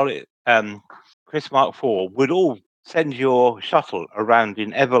 Colin, Chris Mark IV would all send your shuttle around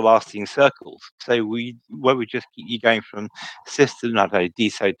in everlasting circles. So we just keep you going from system, I don't know,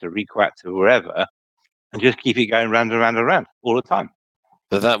 DSO to Requat to wherever, and just keep it going round and round and round all the time.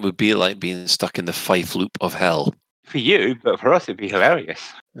 But that would be like being stuck in the Fife loop of hell. For you, but for us, it'd be hilarious.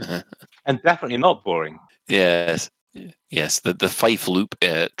 And definitely not boring. Yes. The Fife loop,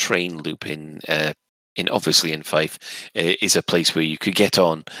 train loop in obviously in Fife, is a place where you could get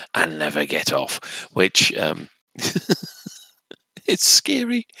on and never get off, which it's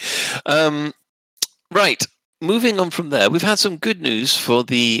scary. Right. Moving on from there, we've had some good news for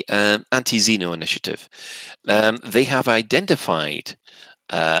the Anti-Xeno initiative. They have identified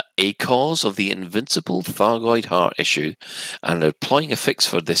a cause of the invincible Thargoid heart issue and are applying a fix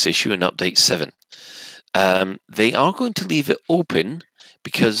for this issue in Update 7. They are going to leave it open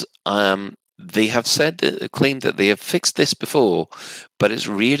because they have claimed that they have fixed this before, but it's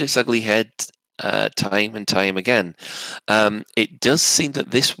reared its ugly head time and time again. It does seem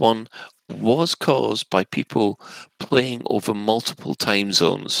that this one was caused by people playing over multiple time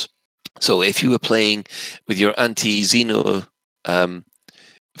zones. So if you were playing with your anti-Xeno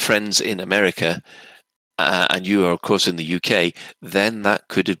friends in America and you are, of course, in the UK, then that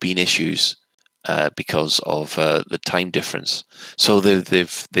could have been issues because of the time difference. So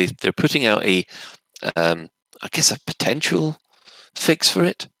they're putting out a potential fix for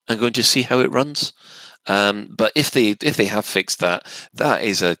it. I'm going to see how it runs. But if they have fixed that, that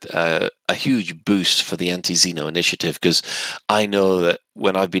is a huge boost for the Anti-Xeno initiative, because I know that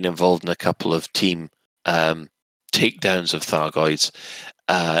when I've been involved in a couple of team takedowns of Thargoids,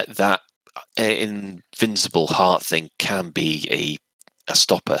 that invincible heart thing can be a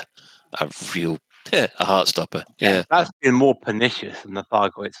stopper, a real a heart stopper. Yeah, that's been more pernicious than the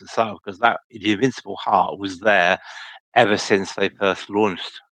Thargoids themselves, because the invincible heart was there ever since they first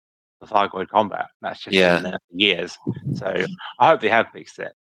launched the Thargoid combat. That's just been there for years. So I hope they have fixed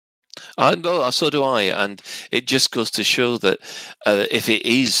it. No, so do I, and it just goes to show that if it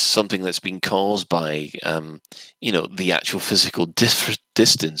is something that's been caused by, the actual physical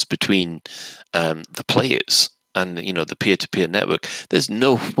distance between the players and the peer-to-peer network, there's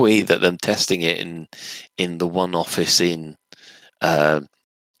no way that them testing it in the one office in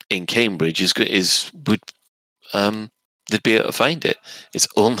Cambridge they'd be able to find it. It's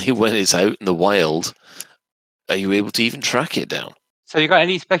only when it's out in the wild are you able to even track it down. So you got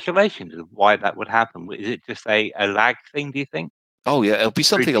any speculation of why that would happen? Is it just a lag thing, do you think? Oh yeah, it'll be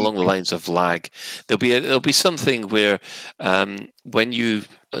something along the lines of lag. There'll be something where when you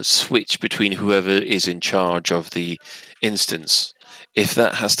switch between whoever is in charge of the instance, if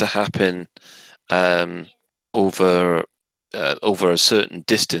that has to happen over a certain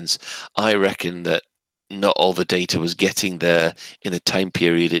distance, I reckon that not all the data was getting there in the time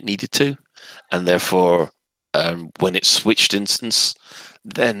period it needed to, and therefore when it switched instance,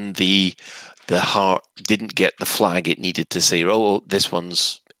 then the heart didn't get the flag it needed to say, oh, this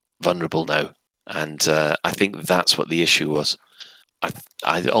one's vulnerable now. And I think that's what the issue was.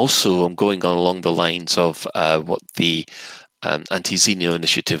 I also am going on along the lines of what the Anti-Xeno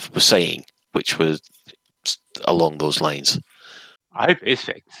initiative was saying, which was along those lines. I hope it is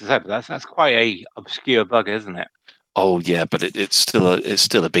fixed. That's quite a obscure bug, isn't it? Oh yeah, but it's still a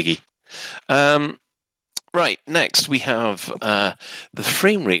biggie. Right, next we have the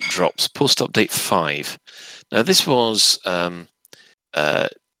frame rate drops post-update 5. Now this was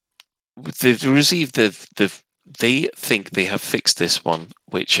they've received they think they have fixed this one,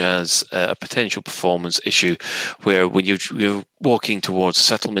 which has a potential performance issue where when you're walking towards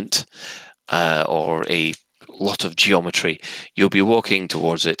settlement or a lot of geometry, you'll be walking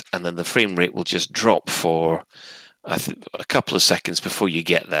towards it and then the frame rate will just drop for a couple of seconds before you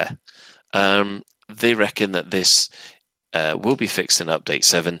get there. They reckon that this will be fixed in Update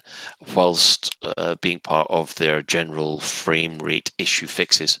 7 whilst being part of their general frame rate issue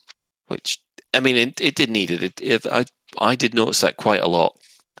fixes, which, I mean, it did need it. I did notice that quite a lot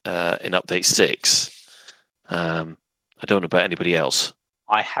in Update 6. I don't know about anybody else.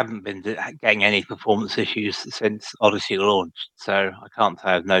 I haven't been getting any performance issues since Odyssey launched, so I can't say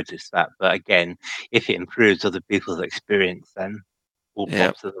I've noticed that. But again, if it improves other people's experience, then all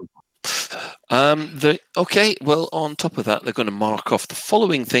props to them. Okay, well, on top of that, they're going to mark off the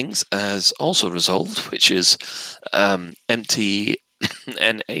following things as also resolved, which is empty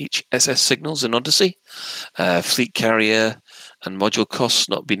NHSS signals in Odyssey, fleet carrier and module costs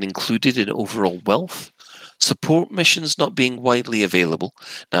not being included in overall wealth, support missions not being widely available.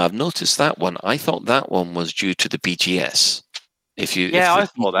 Now, I've noticed that one. I thought that one was due to the BGS. I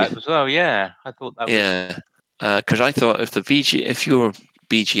thought that as well. Yeah, I thought that. Yeah, because I thought if your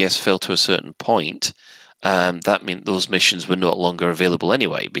BGS fell to a certain point, that meant those missions were no longer available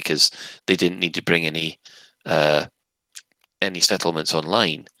anyway because they didn't need to bring any settlements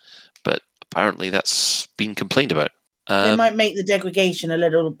online. But apparently that's been complained about. They might make the degradation a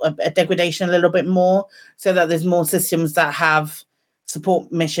little bit more, so that there's more systems that have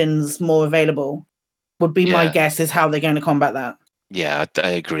support missions more available. Would be my guess is how they're going to combat that. Yeah, I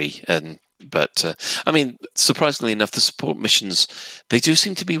agree. But I mean, surprisingly enough, the support missions, they do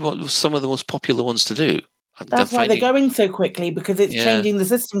seem to be some of the most popular ones to do. That's why they're going so quickly, because it's changing the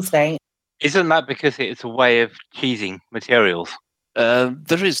system state. Isn't that because it's a way of cheesing materials?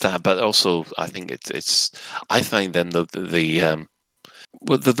 There is that, but also I think it's. I find them the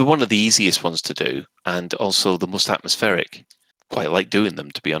one of the easiest ones to do, and also the most atmospheric. Quite like doing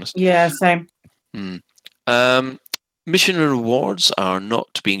them, to be honest. Yeah, same. Mission rewards are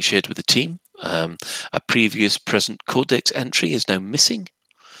not being shared with the team. A previous present codex entry is now missing.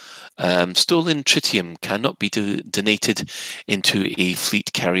 Stolen tritium cannot be donated into a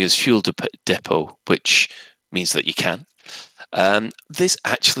fleet carrier's fuel depot, which means that you can. There's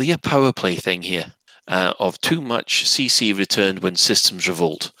actually a power play thing here of too much CC returned when systems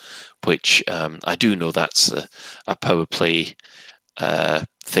revolt, which I do know that's a power play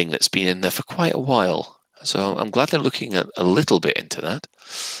thing that's been in there for quite a while. So I'm glad they're looking at a little bit into that.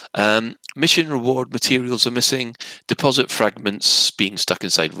 Mission reward materials are missing. Deposit fragments being stuck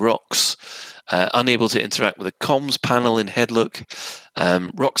inside rocks. Unable to interact with a comms panel in Headlook.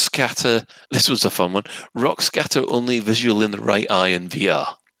 Rock scatter. This was a fun one. Rock scatter only visual in the right eye in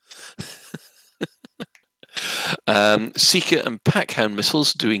VR. Seeker and Packhound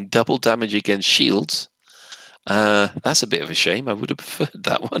missiles doing double damage against shields. That's a bit of a shame. I would have preferred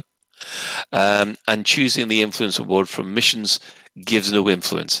that one. And choosing the influence award from missions gives no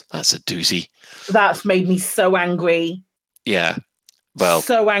influence. That's a doozy. That's made me so angry. Yeah. Well,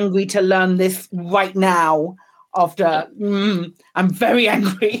 so angry to learn this right now. After I'm very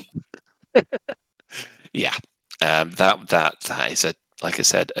angry. Yeah. That is like I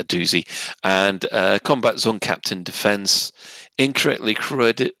said, a doozy. And combat zone captain defense incorrectly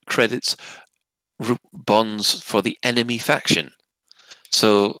credits bonds for the enemy faction.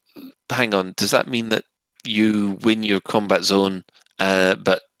 So, hang on. Does that mean that you win your combat zone,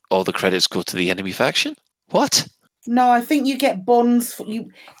 but all the credits go to the enemy faction? What? No, I think you get bonds.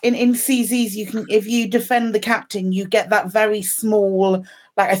 In CZs, you can, if you defend the captain, you get that very small,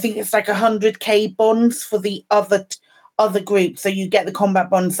 like I think it's like 100k bonds for the other group. So you get the combat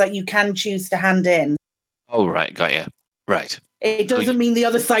bonds that you can choose to hand in. Oh, right, got you. Right. It doesn't mean the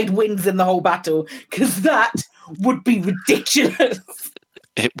other side wins in the whole battle, because that would be ridiculous.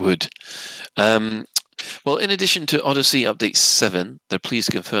 It would. Well, in addition to Odyssey Update 7, they're pleased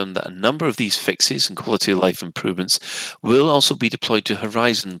to confirm that a number of these fixes and quality of life improvements will also be deployed to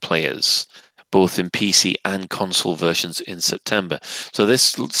Horizon players, both in PC and console versions in September. So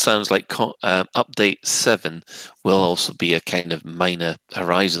this sounds like Update 7 will also be a kind of minor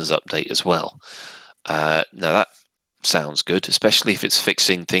Horizons update as well. Now that sounds good, especially if it's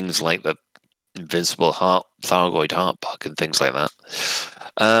fixing things like the Invincible Heart, Thargoid Heart bug and things like that.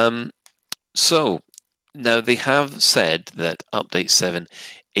 So now they have said that Update 7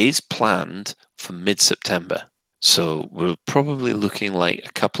 is planned for mid-September. So we're probably looking like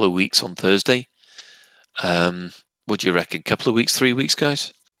a couple of weeks on Thursday. What do you reckon? Couple of weeks, 3 weeks,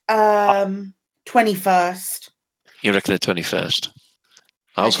 guys? 21st. You reckon the 21st?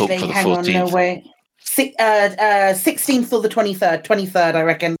 I was hoping for the 14th. Hang on, no way. 16th or the 23rd? 23rd, I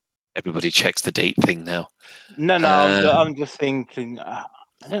reckon. Everybody checks the date thing now. No, I'm just thinking, I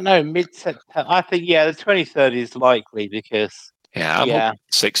don't know, mid-September. I think, the 23rd is likely because... Yeah, I'm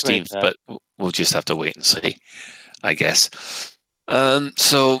 16th, 23rd. But we'll just have to wait and see, I guess.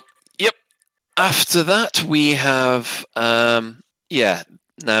 So, yep. After that, we have...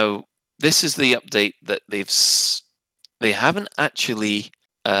 now, this is the update that they haven't actually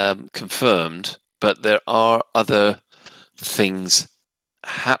confirmed, but there are other things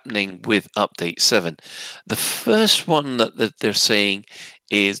happening with Update 7. The first one that they're saying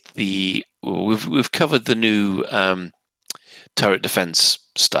is we've covered the new turret defense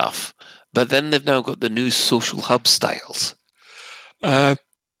stuff, but then they've now got the new social hub styles. We're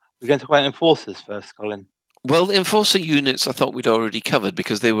going to talk about enforcers first, Colin. Well, enforcer units I thought we'd already covered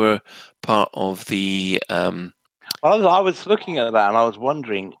because they were part of the... I was looking at that and I was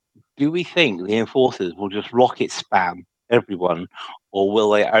wondering, do we think the enforcers will just rocket spam everyone, or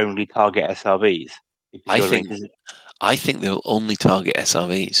will they only target SRVs? I think they'll only target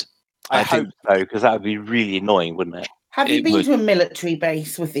SRVs. I hope so, because that would be really annoying, wouldn't it? Have you been to a military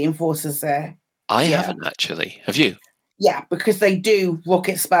base with the enforcers there? I haven't actually. Have you? Yeah, because they do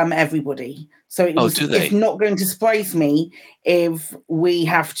rocket spam everybody. So do they? it's not going to surprise me if we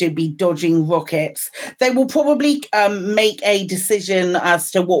have to be dodging rockets. They will probably make a decision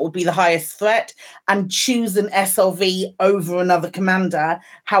as to what would be the highest threat and choose an SLV over another commander.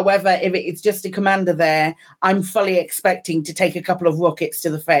 However, if it's just a commander there, I'm fully expecting to take a couple of rockets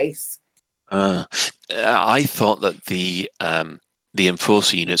to the face. I thought that the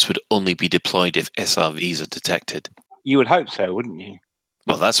Enforcer units would only be deployed if SRVs are detected. You would hope so, wouldn't you?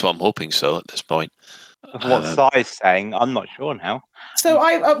 Well, that's what I'm hoping so at this point. What Sai's saying, I'm not sure now. So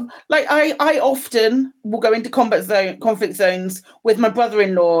I often will go into conflict zones with my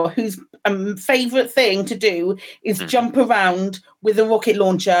brother-in-law, whose favorite thing to do is jump around with a rocket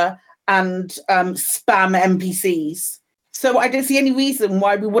launcher and spam NPCs. So I don't see any reason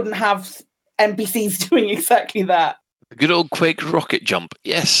why we wouldn't have NPCs doing exactly that. Good old Quake rocket jump.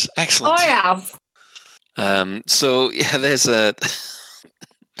 Yes, excellent. I have. So yeah, there's a.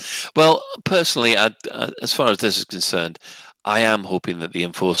 Well, personally, as far as this is concerned, I am hoping that the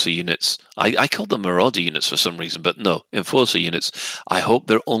Enforcer units, I call them Marauder units for some reason, but no, Enforcer units, I hope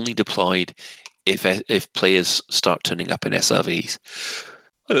they're only deployed if players start turning up in SRVs.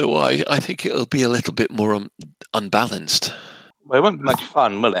 Otherwise, I think it'll be a little bit more unbalanced. Well, it won't be much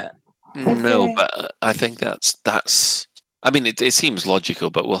fun, will it? No, but I think that's. I mean, it seems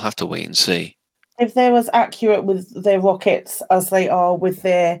logical, but we'll have to wait and see. If they're as accurate with their rockets as they are with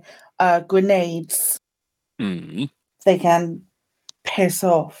their grenades, they can piss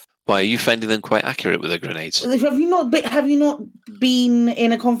off. Why are you finding them quite accurate with their grenades? Have you not been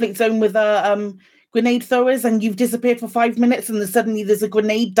in a conflict zone with grenade throwers and you've disappeared for 5 minutes and then suddenly there's a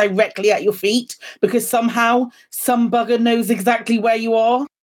grenade directly at your feet because somehow some bugger knows exactly where you are?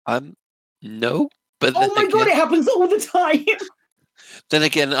 No. But oh my god, it happens all the time. Then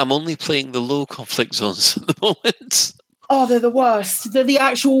again, I'm only playing the low conflict zones at the moment. Oh, they're the worst. They're the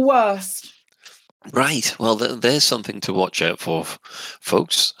actual worst. Right. Well, there's something to watch out for,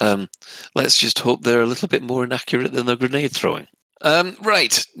 folks. Let's just hope they're a little bit more inaccurate than the grenade throwing.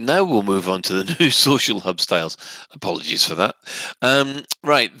 Right. Now we'll move on to the new social hub styles. Apologies for that.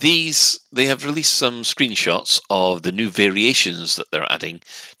 Right. They have released some screenshots of the new variations that they're adding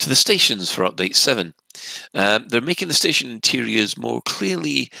to the stations for Update 7. They're making the station interiors more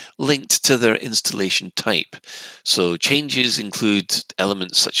clearly linked to their installation type. So changes include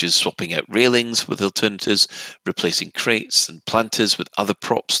elements such as swapping out railings with alternatives, replacing crates and planters with other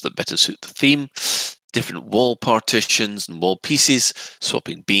props that better suit the theme, different wall partitions and wall pieces,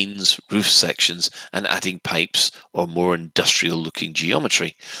 swapping beams, roof sections, and adding pipes or more industrial-looking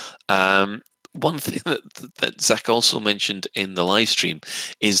geometry. One thing that Zach also mentioned in the live stream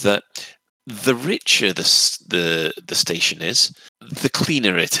is that the richer the station is, the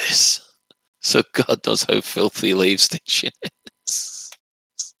cleaner it is. So God knows how filthy Lave Station is.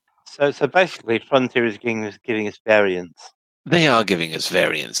 So basically, Frontier is giving us variance. They are giving us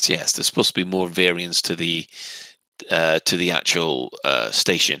variance. Yes, there's supposed to be more variance to the actual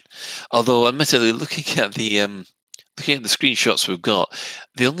station. Although, admittedly, looking at the screenshots we've got,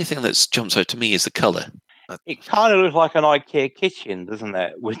 the only thing that jumps out to me is the colour. It kind of looks like an IKEA kitchen, doesn't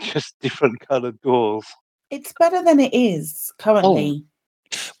it? With just different coloured doors. It's better than it is currently.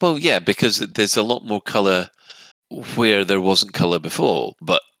 Oh. Well, yeah, because there's a lot more colour where there wasn't colour before.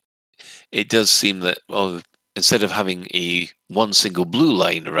 But it does seem that, instead of having one single blue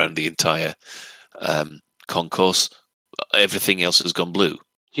line around the entire concourse, everything else has gone blue.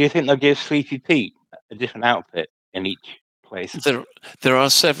 Do you think they'll give Sleepy Pete a different outfit in each place? There are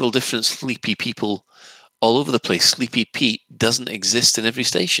several different Sleepy people all over the place. Sleepy Pete doesn't exist in every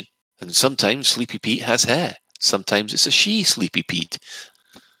station. And sometimes Sleepy Pete has hair. Sometimes it's a she Sleepy Pete.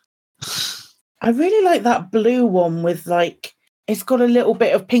 I really like that blue one with it's got a little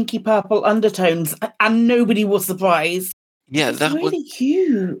bit of pinky purple undertones and nobody was surprised. Yeah, that's really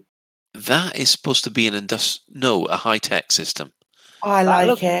cute. That is supposed to be a high-tech system. I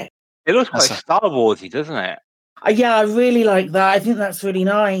like it. It looks quite Star Warsy, doesn't it? Yeah, I really like that. I think that's really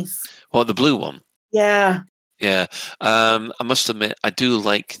nice. Well, the blue one. Yeah. Yeah. I must admit, I do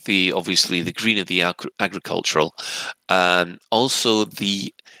like obviously the green of the agricultural, and also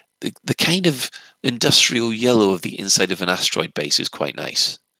the kind of industrial yellow of the inside of an asteroid base is quite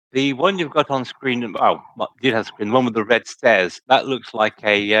nice. The one you've got on screen, did have screen, the one with the red stairs, that looks like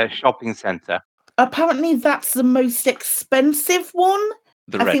a shopping centre. Apparently, that's the most expensive one.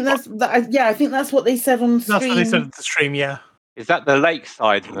 I think that's what they said on stream. That's what they said on the stream, yeah. Is that the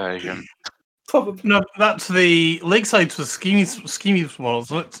lakeside version? Probably. No, that's the lakeside was Schemy's one,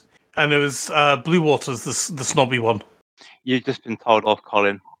 wasn't it? And it was Blue Water's the snobby one. You've just been told off,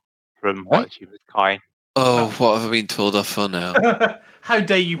 Colin, from watching with Kai. Oh, what have I been told off for now? How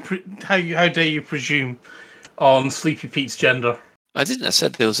dare you? How dare you presume on Sleepy Pete's gender? I didn't. I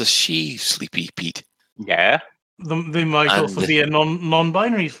said there was a she, Sleepy Pete. Yeah. They might also And- be a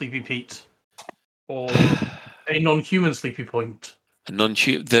non-binary Sleepy Pete, or a non-human Sleepy Point.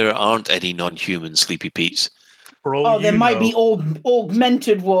 There aren't any non-human Sleepy Petes. For all Oh, there you might know. be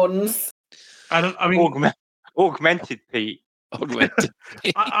augmented ones. I mean, Augmented Pete. Augmented.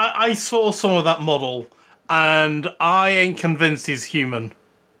 I saw some of that model, and I ain't convinced he's human.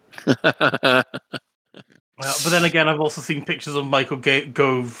 But then again, I've also seen pictures of Michael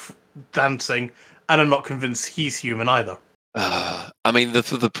Gove dancing, and I'm not convinced he's human either. I mean,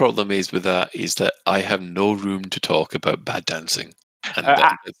 the problem is with that is that I have no room to talk about bad dancing. And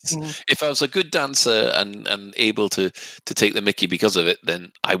if I was a good dancer and able to take the mickey because of it,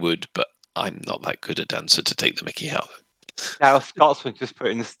 then I would. But I'm not that good a dancer to take the mickey out. Now Scotsman just put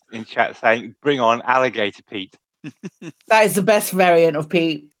in chat saying, "Bring on Alligator Pete." That is the best variant of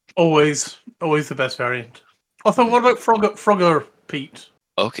Pete. Always the best variant. Also, what about Frogger Pete?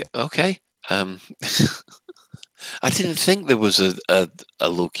 Okay. I didn't think there was a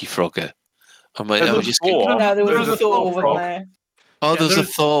Loki Frogger. I There's a was just Thor. No, there There's was a a Thor Thor, frog. wasn't there? Oh, Yeah, there's a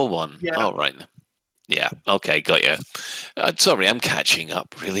there's- Thor one. yeah. Oh, right. Yeah. Okay, got you. Sorry, I'm catching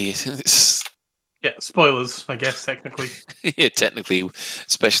up. Really, it's, Yeah, spoilers, I guess technically. yeah, technically,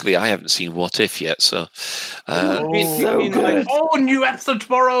 especially I haven't seen What If yet, so. so good. Oh, new episode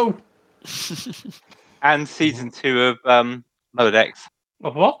tomorrow. And season 2 of Lower Decks.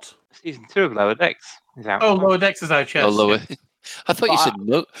 Of what? Season 2 of Lower Decks is out. Oh, Lower Decks is out. Yes. Oh, lower. I thought you But said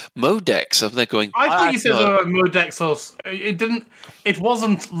Modex. I'm there going. I thought you said no. Lower Decks. It didn't. It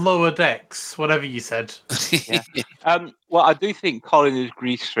wasn't Lower Decks. Whatever you said. Yeah. Well, I do think Colin is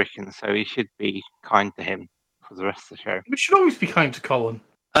grief-stricken, so he should be kind to him for the rest of the show. We should always be kind to Colin.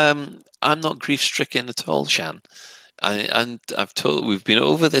 I'm not grief-stricken at all, Shan. And we've been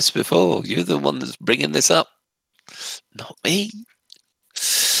over this before. You're the one that's bringing this up, not me.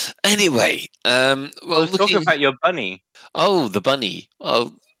 Anyway, well, Talking about your bunny. Oh, the bunny.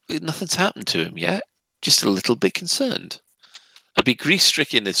 Oh, nothing's happened to him yet. Just a little bit concerned. I'd be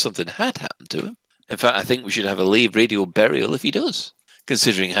grief-stricken if something had happened to him. In fact, I think we should have a live radio burial if he does,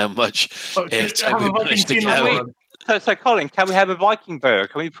 considering how much airtime we managed to get out. So, Colin, can we have a Viking burial?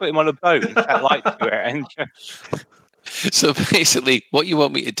 Can we put him on a boat and set light to it? And So basically, what you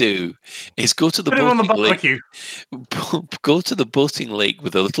want me to do is go to the Put him on the boating lake. barbecue. Go to the boating lake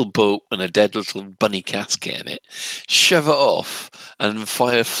with a little boat and a dead little bunny casket in it, shove it off, and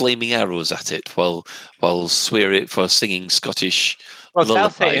fire flaming arrows at it while swear it for singing Scottish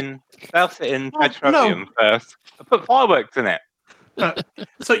lullaby. douse it in petroleum first. I put fireworks in it.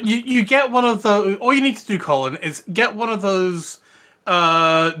 So you get one of those. All you need to do, Colin, is get one of those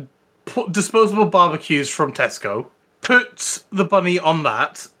disposable barbecues from Tesco. Put the bunny on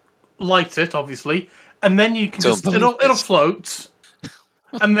that, light it, obviously, and then you can it'll float.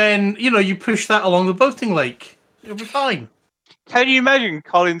 And then you push that along the boating lake. It'll be fine. Can you imagine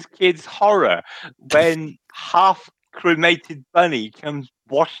Colin's kid's horror when half cremated bunny comes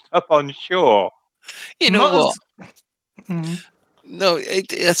washed up on shore? You know what? Mm-hmm. No,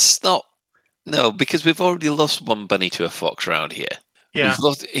 it's not. No, because we've already lost one bunny to a fox around here. Yeah.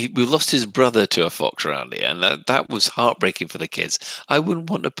 We've lost his brother to a fox around here, and that was heartbreaking for the kids. I wouldn't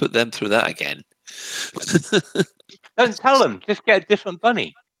want to put them through that again. Don't tell them. Just get a different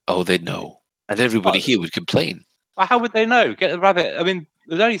bunny. Oh, they'd know. And everybody here would complain. Well, how would they know? Get a rabbit. I mean,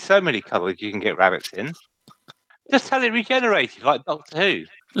 there's only so many colours you can get rabbits in. Just tell it regenerated, like Doctor Who.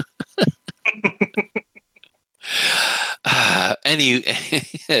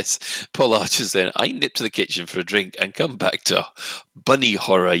 Yes, Paul Archer's there. I nip to the kitchen for a drink and come back to bunny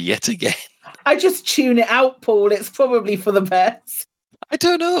horror yet again. I just tune it out, Paul. It's probably for the best. I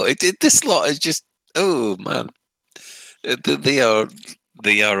don't know. This lot is just, oh man, they are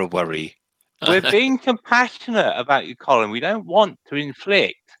a worry. We're being compassionate about you, Colin. We don't want to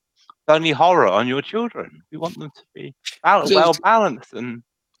inflict bunny horror on your children. We want them to be well balanced and.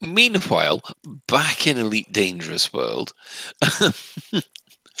 Meanwhile, back in Elite Dangerous World,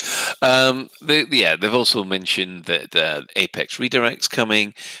 they've also mentioned that Apex Redirect's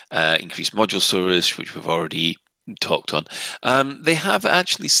coming, increased module storage, which we've already talked on. They have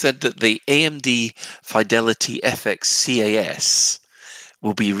actually said that the AMD Fidelity FX CAS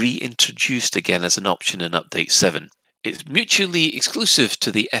will be reintroduced again as an option in Update 7. It's mutually exclusive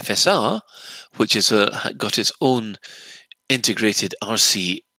to the FSR, which has got its own integrated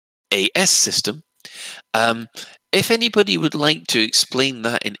RCAS system. If anybody would like to explain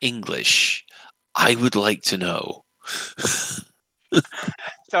that in English, I would like to know.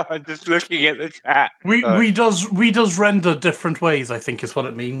 So I'm just looking at the chat. We does render different ways, I think is what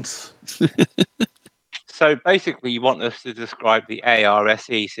it means. So basically, you want us to describe the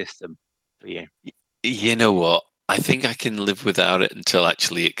ARSE system for you. You know what? I think I can live without it until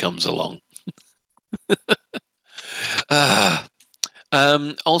actually it comes along.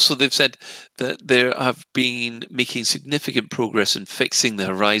 Also, they've said that they have been making significant progress in fixing the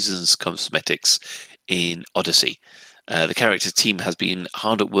Horizons cosmetics in Odyssey. The character team has been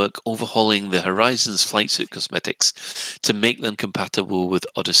hard at work overhauling the Horizons flight suit cosmetics to make them compatible with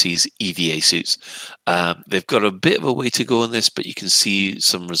Odyssey's EVA suits. They've got a bit of a way to go on this, but you can see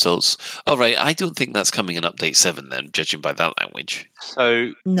some results. All right, I don't think that's coming in Update 7 then, judging by that language.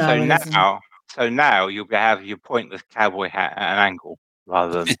 So now you'll have your pointless cowboy hat at an angle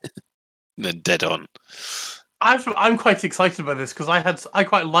rather than dead on. I'm quite excited about this because I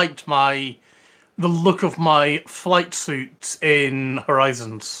quite liked the look of my flight suit in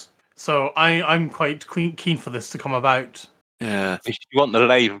Horizons. So I'm quite keen for this to come about. Yeah. You want the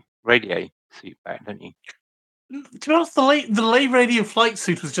lay radio suit back, don't you? To be honest, the lay radio flight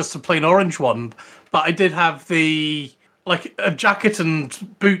suit was just a plain orange one, but I did have a jacket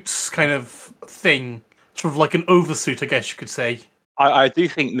and boots kind of thing, sort of like an oversuit, I guess you could say. I do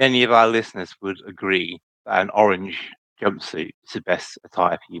think many of our listeners would agree that an orange jumpsuit is the best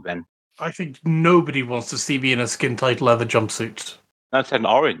attire for you, Ben. I think nobody wants to see me in a skin-tight leather jumpsuit. That's an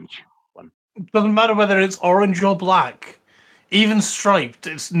orange one. It doesn't matter whether it's orange or black. Even striped,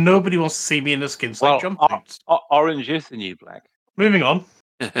 nobody wants to see me in a skin-tight jumpsuit. Orange is the new black. Moving on.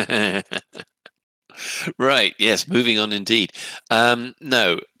 Right, yes, moving on indeed.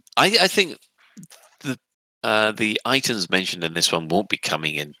 No, I think the items mentioned in this one won't be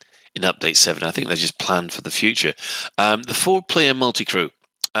coming in Update 7. I think they're just planned for the future. The 4-player multi-crew.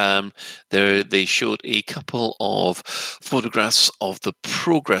 They showed a couple of photographs of the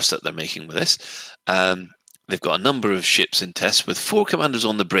progress that they're making with this. They've got a number of ships in test with 4 commanders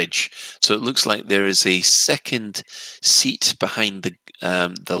on the bridge. So it looks like there is a second seat behind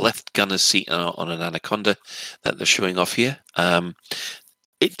the left gunner's seat on an Anaconda that they're showing off here.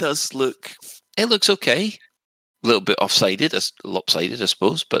 It looks okay. A little bit lopsided, I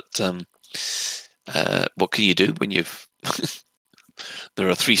suppose. But what can you do when you've... There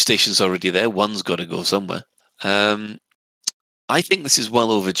are 3 stations already there. One's got to go somewhere. I think this is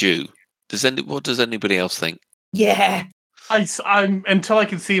well overdue. What does anybody else think? Yeah. I'm until I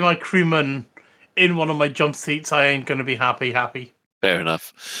can see my crewman in one of my jump seats, I ain't going to be happy. Fair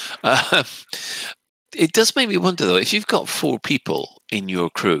enough. It does make me wonder, though, if you've got 4 people in your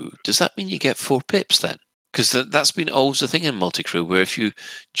crew, does that mean you get 4 pips then? Because that's been always the thing in multi-crew, where if you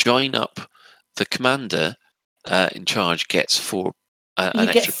join up, the commander in charge gets 4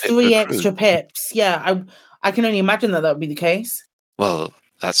 you get 3 extra pips. Yeah, I can only imagine that would be the case. Well,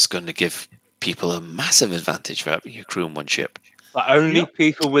 that's going to give people a massive advantage for having your crew in one ship. But only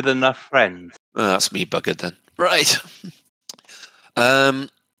people with enough friends. Well, that's me buggered then. Right.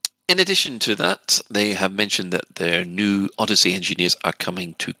 In addition to that, they have mentioned that their new Odyssey engineers are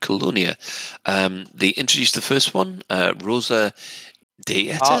coming to Colonia. They introduced the first one, Rosa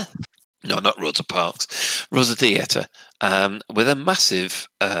Dieta. No, not Rosa Parks. Rosa Dieta, with a massive,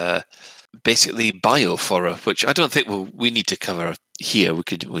 basically biofora, which I don't think we need to cover here. We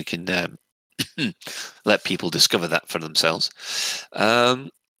can let people discover that for themselves.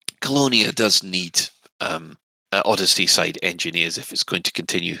 Colonia does need Odyssey side engineers if it's going to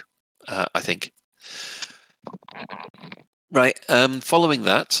continue, I think. Right. Following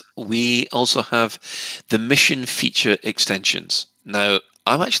that, we also have the mission feature extensions. Now,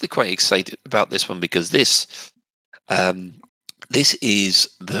 I'm actually quite excited about this one because this is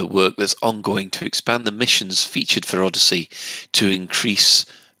the work that's ongoing to expand the missions featured for Odyssey to increase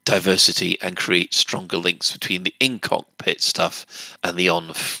diversity and create stronger links between the in-cockpit stuff and the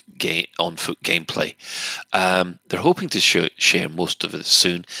on-foot gameplay. They're hoping to share most of it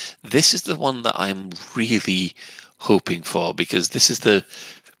soon. This is the one that I'm really hoping for because this is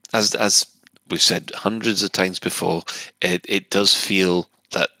as we've said hundreds of times before, it does feel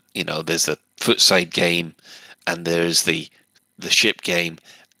that, there's a footside game and there's the ship game,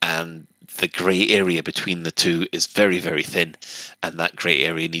 and the grey area between the two is very, very thin, and that grey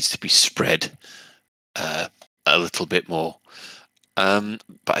area needs to be spread a little bit more. But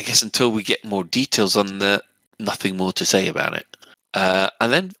I guess until we get more details on that, nothing more to say about it.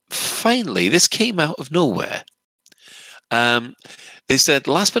 And then finally, this came out of nowhere. They said,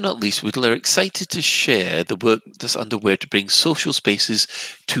 last but not least, we're excited to share the work that's underway to bring social spaces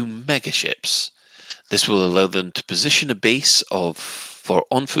to megaships. This will allow them to position a base for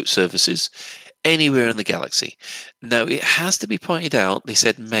on-foot services, anywhere in the galaxy. Now, it has to be pointed out, they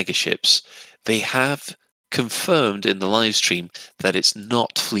said megaships. They have confirmed in the live stream that it's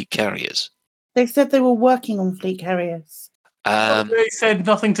not fleet carriers. They said they were working on fleet carriers. They said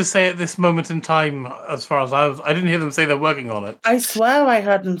nothing to say at this moment in time, as far as I didn't hear them say they're working on it. I swear I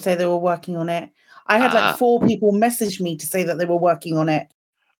heard them say they were working on it. I had like 4 people message me to say that they were working on it.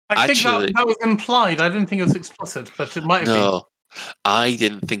 I think that was implied. I didn't think it was explicit, but it might have been. No, I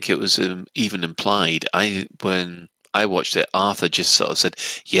didn't think it was even implied. When I watched it, Arthur just sort of said,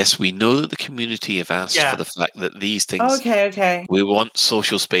 yes, we know that the community have asked for the fact that these things... Okay. We want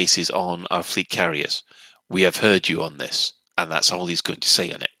social spaces on our fleet carriers. We have heard you on this. And that's all he's going to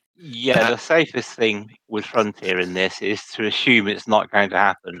say on it. Yeah, the safest thing with Frontier in this is to assume it's not going to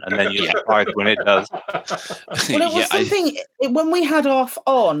happen, and then you're surprised when it does. Well, it was something, when we had off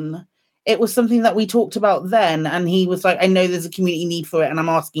on, it was something that we talked about then, and he was like, I know there's a community need for it, and I'm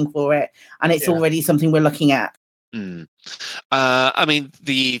asking for it, and it's already something we're looking at. I mean,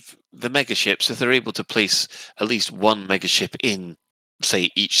 the megaships, if they're able to place at least one megaship in, say,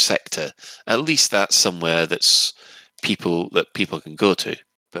 each sector, at least that's somewhere that's people can go to.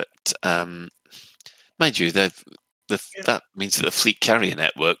 But mind you, that means that the fleet carrier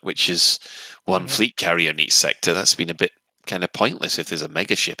network, which is one fleet carrier in each sector, that's been a bit kind of pointless if there's a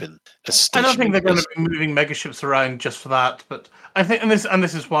megaship in a station. I don't think they're going to be moving megaships around just for that, but I think, and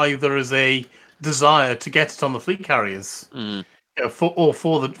this is why there is a desire to get it on the fleet carriers, for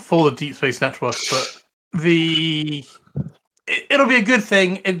the Deep Space Network. But it'll be a good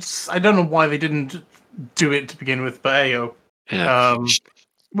thing. I don't know why they didn't do it to begin with, but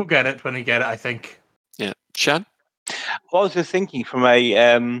we'll get it when we get it, I think. Yeah. Shan? Well, I was just thinking from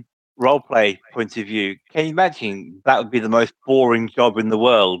a roleplay point of view, can you imagine that would be the most boring job in the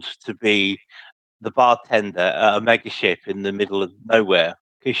world, to be the bartender at a megaship in the middle of nowhere?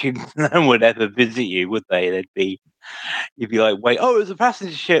 Because no one would ever visit you, would they? You'd be like, wait, it's a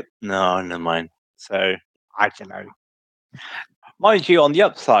passenger ship. No, never mind. So, I don't know. Mind you, on the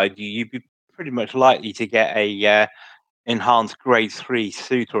upside, you'd be pretty much likely to get a enhanced grade 3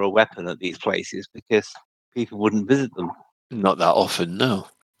 suit or a weapon at these places, because people wouldn't visit them. Not that often, no.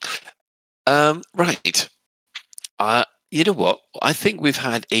 Right. You know what? I think we've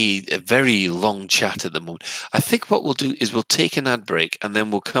had a very long chat at the moment. I think what we'll do is we'll take an ad break, and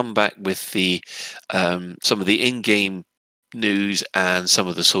then we'll come back with the some of the in-game news and some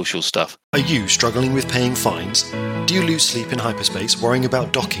of the social stuff. Are you struggling with paying fines? Do you lose sleep in hyperspace worrying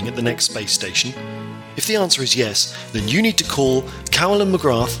about docking at the next space station? If the answer is yes, then you need to call Cowell &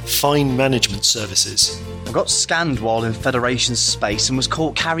 McGrath Fine Management Services. I got scanned while in Federation space and was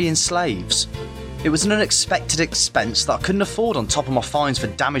caught carrying slaves. It was an unexpected expense that I couldn't afford on top of my fines for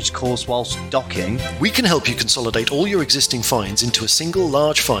damage caused whilst docking. We can help you consolidate all your existing fines into a single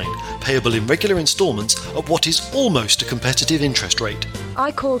large fine, payable in regular instalments at what is almost a competitive interest rate.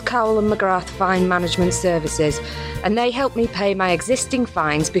 I called Cowell & McGrath Fine Management Services, and they helped me pay my existing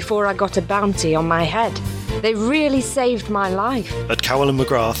fines before I got a bounty on my head. They really saved my life. At Cowell &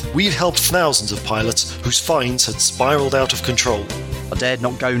 McGrath, we've helped thousands of pilots whose fines had spiralled out of control. I dared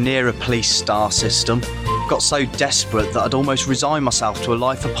not go near a police star system. Got so desperate that I'd almost resigned myself to a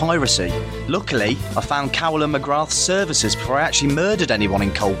life of piracy. Luckily, I found Cowell & McGrath's services before I actually murdered anyone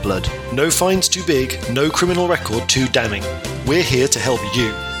in cold blood. No fines too big, no criminal record too damning. We're here to help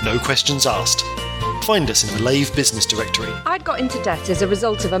you, no questions asked. Find us in the Lave Business Directory. I'd got into debt as a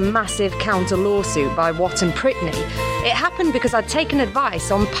result of a massive counter lawsuit by Watt and Prittney. It happened because I'd taken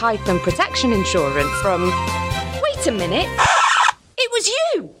advice on Python protection insurance from... Wait a minute! It was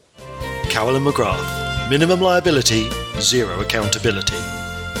you! Cowell & McGrath. Minimum liability, zero accountability.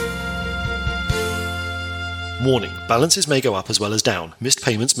 Warning, balances may go up as well as down. Missed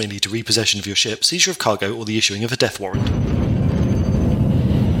payments may lead to repossession of your ship, seizure of cargo, or the issuing of a death warrant.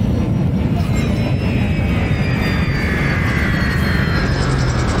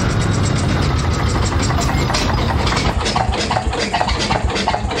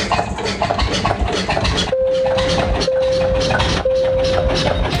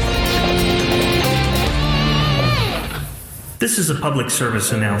 This is a public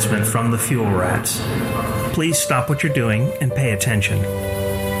service announcement from the Fuel Rats. Please stop what you're doing and pay attention.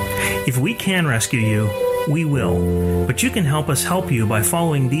 If we can rescue you, we will, but you can help us help you by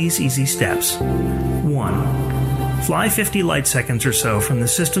following these easy steps. 1. Fly 50 light seconds or so from the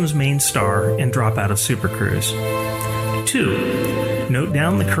system's main star and drop out of Supercruise. 2. Note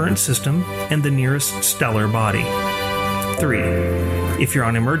down the current system and the nearest stellar body. 3. If you're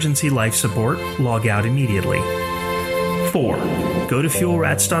on emergency life support, log out immediately. 4. Go to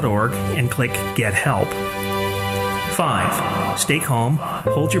fuelrats.org and click Get Help. 5. 5. Stay calm,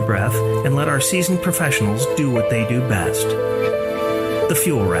 hold your breath, and let our seasoned professionals do what they do best. The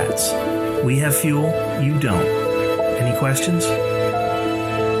Fuel Rats. We have fuel, you don't. Any questions?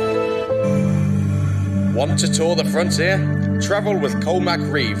 Want to tour the frontier? Travel with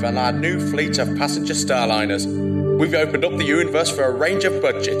Colmac Reeve and our new fleet of passenger starliners. We've opened up the universe for a range of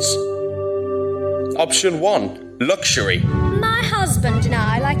budgets. Option 1, luxury. My husband and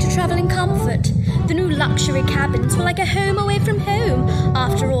I like to travel in comfort. The new luxury cabins were like a home away from home.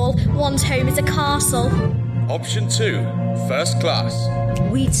 After all, one's home is a castle. Option 2, first class.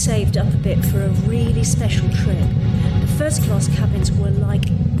 We'd saved up a bit for a really special trip. The first class cabins were like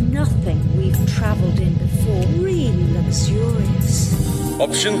nothing we've travelled in before. Really luxurious.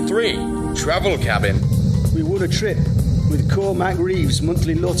 Option 3, travel cabin. We won a trip with Cormac Reeves'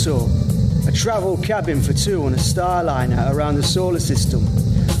 monthly lotto. A travel cabin for two on a Starliner around the solar system.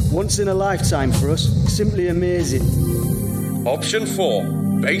 Once in a lifetime for us. Simply amazing. Option 4,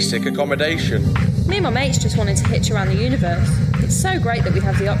 basic accommodation. Me and my mates just wanted to hitch around the universe. It's so great that we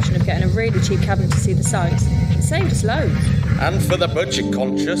have the option of getting a really cheap cabin to see the sights. It saved us loads. And for the budget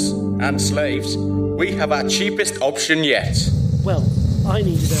conscious and slaves, we have our cheapest option yet. Well, I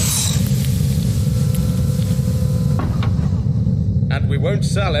needed a... And we won't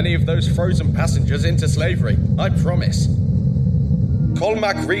sell any of those frozen passengers into slavery, I promise.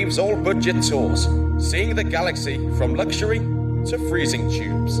 Colmac Reeves All Budget Tours, seeing the galaxy from luxury to freezing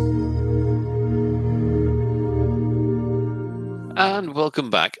tubes. And welcome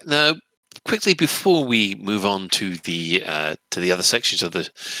back. Now, quickly before we move on to the other sections of the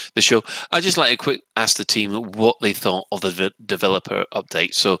show, I'd just like to ask the team what they thought of the developer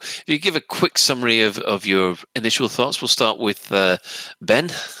update. So, if you give a quick summary of your initial thoughts, we'll start with Ben.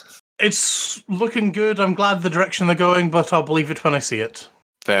 It's looking good. I'm glad the direction they're going, but I'll believe it when I see it.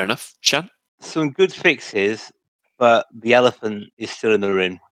 Fair enough. Shan? Some good fixes, but the elephant is still in the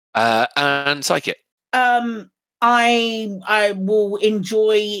room. And Psychic? I will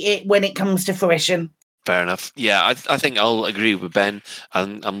enjoy it when it comes to fruition. Fair enough. Yeah, I think I'll agree with Ben.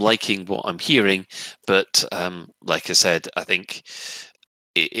 I'm liking what I'm hearing, but like I said, I think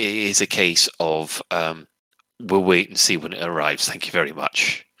it is a case of we'll wait and see when it arrives. Thank you very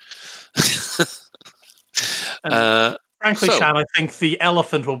much. Frankly, Shan, I think the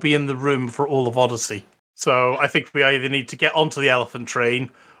elephant will be in the room for all of Odyssey. So I think we either need to get onto the elephant train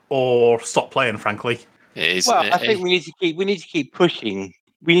or stop playing, frankly. I think we need to keep pushing.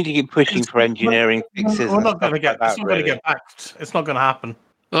 We need to keep pushing for engineering fixes. We're not going to get. It's not going to get backed. It's not going to happen.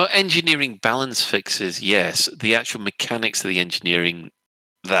 Well, engineering balance fixes, yes. The actual mechanics of the engineering,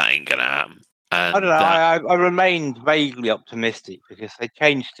 that ain't going to happen. And I don't know. I remained vaguely optimistic because they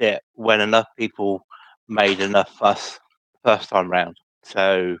changed it when enough people made enough fuss first time round.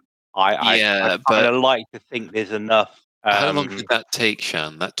 So I kind of like to think there's enough. How long did that take,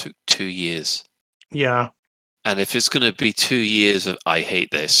 Shan? That took 2 years. Yeah. And if it's going to be 2 years of I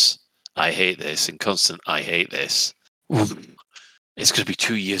hate this, and constant I hate this, it's going to be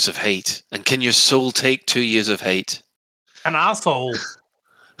 2 years of hate. And can your soul take 2 years of hate? An asshole.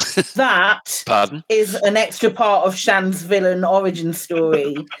 That Pardon? Is an extra part of Shan's villain origin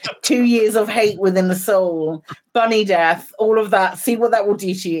story. 2 years of hate within the soul, bunny death, all of that. See what that will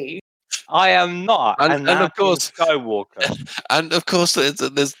do to you. I am not, and of course Skywalker, and of course there's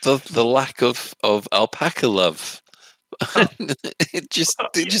the lack of alpaca love. it just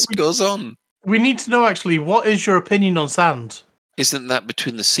goes on. We need to know actually, what is your opinion on sand? Isn't that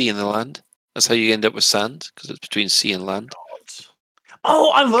between the sea and the land? That's how you end up with sand, because it's between sea and land.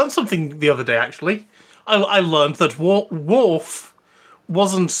 Oh, I learned something the other day. Actually, I learned that wharf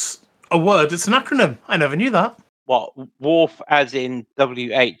wasn't a word; it's an acronym. I never knew that. What, Worf as in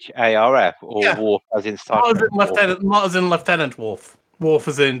WHARF or Yeah. Worf as in Star Trek? Not as in Lieutenant Worf. Worf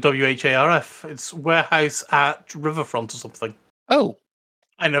as in WHARF. It's warehouse at Riverfront or something. Oh,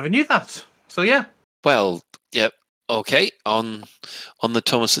 I never knew that. So yeah. Well, yep. Okay. On the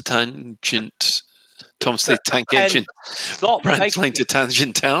Thomas the Tank Engine. Stop branch line to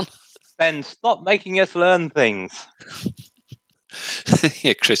Tangent Town. Ben, stop making us learn things.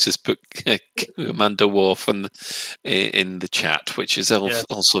 Yeah, Chris has put Amanda Worf in the chat, which is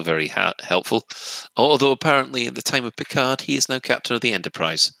also very helpful. Although apparently at the time of Picard, he is now captain of the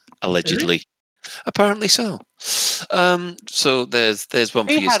Enterprise, allegedly. Really? Apparently so. So there's one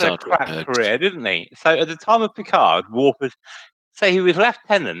for you. He had a crap career, didn't he? So at the time of Picard, Worf was, say he was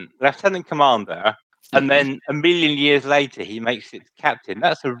lieutenant commander, and then a million years later he makes it captain.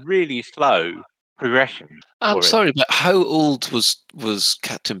 That's a really slow progression. I'm sorry, but how old was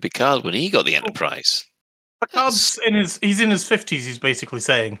Captain Picard when he got the Enterprise? Picard's he's in his 50s. He's basically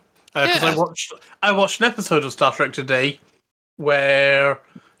saying. Because I watched an episode of Star Trek today where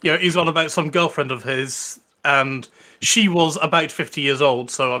he's on about some girlfriend of his, and she was about 50 years old.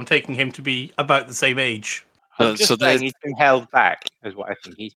 So I'm taking him to be about the same age. He's been held back, is what I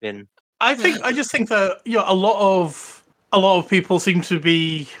think. He's been. I just think that a lot of people seem to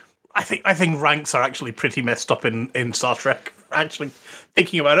be. I think ranks are actually pretty messed up in Star Trek. Actually,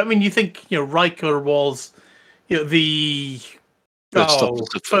 thinking about it, I mean, you think Riker was the first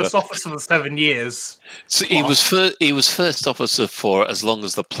officer for 7 years. So he was first officer for as long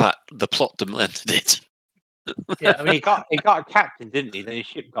as the plot demanded it. Yeah, I mean, he got a captain, didn't he? Then his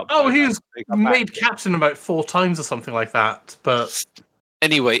ship got. Oh, he was made captain about 4 times or something like that. But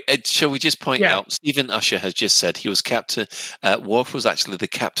anyway, shall we just point out? Stephen Usher has just said he was captain. Worf was actually the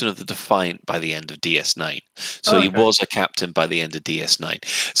captain of the Defiant by the end of DS9, so he was a captain by the end of DS9.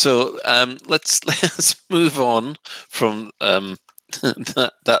 So let's move on from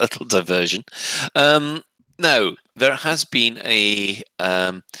that little diversion. Now, there has been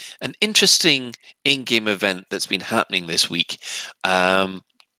an interesting in-game event that's been happening this week.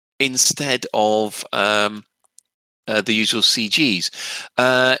 Instead of the usual CGs,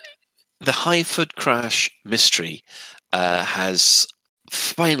 the Highford crash mystery has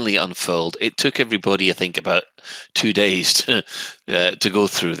finally unfurled. It took everybody, I think, about 2 days to go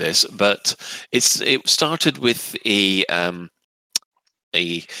through this, but it started with a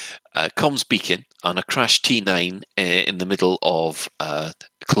comms beacon on a crashed T9 in the middle of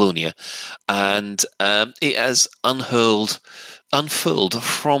Colonia, and it has unfurled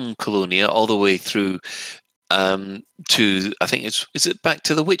from Colonia all the way through to, I think is it back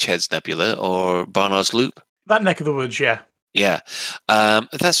to the Witch Heads Nebula or Barnard's Loop? That neck of the woods, yeah. Yeah.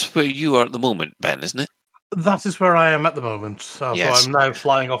 That's where you are at the moment, Ben, isn't it? That is where I am at the moment. So Yes. I'm now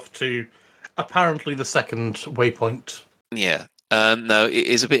flying off to apparently the second waypoint. Yeah. Now, it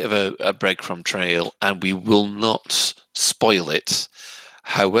is a bit of a breadcrumb trail, and we will not spoil it.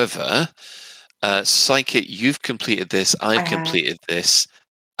 However, Psychic, you've completed this. I've completed this.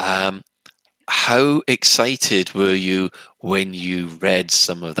 How excited were you when you read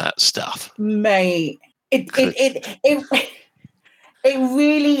some of that stuff? Mate, it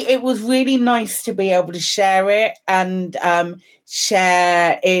was really nice to be able to share it and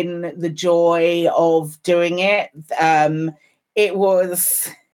share in the joy of doing it. It was,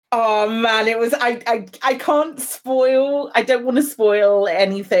 oh man, it was, I can't spoil, I don't want to spoil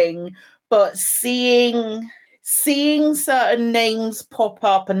anything, but seeing certain names pop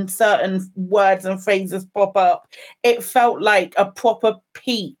up and certain words and phrases pop up, it felt like a proper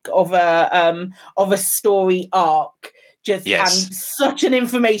peak of a story arc. And such an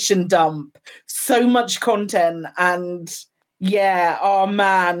information dump, so much content, and oh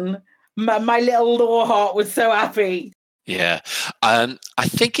man, my little lore heart was so happy. Yeah, I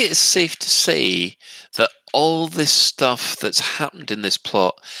think it's safe to say that all this stuff that's happened in this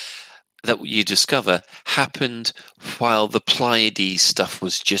plot that you discover happened while the Pleiades stuff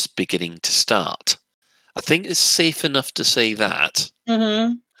was just beginning to start. I think it's safe enough to say that,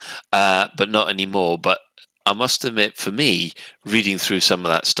 but not anymore. But I must admit, for me, reading through some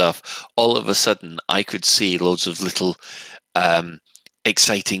of that stuff, all of a sudden I could see loads of little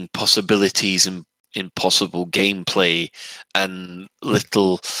exciting possibilities and impossible gameplay and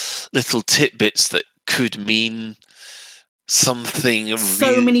little tidbits that could mean something.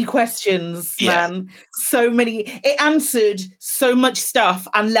 So many questions, man. So many. It answered so much stuff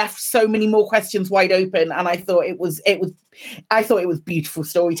and left so many more questions wide open. And I thought it was beautiful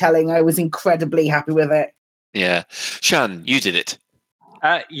storytelling. I was incredibly happy with it. Yeah, Shan, you did it.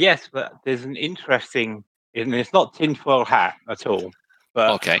 Yes, but there's an interesting. And it's not tinfoil hat at all.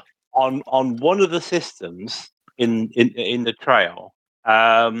 But okay. On one of the systems in the trail,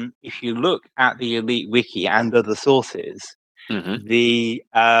 if you look at the Elite Wiki and other sources, the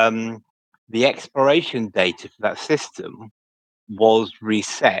expiration data for that system was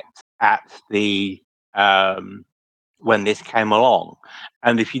reset at the when this came along.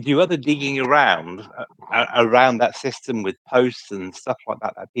 And if you do other digging around that system with posts and stuff like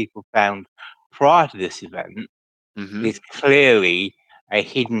that people found prior to this event, there's clearly a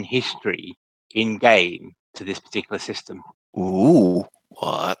hidden history in game to this particular system. Ooh,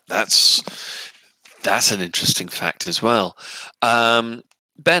 well, that's an interesting fact as well. Ben?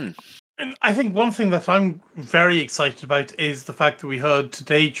 And I think one thing that I'm very excited about is the fact that we heard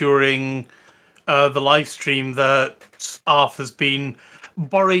today during the live stream that Arf has been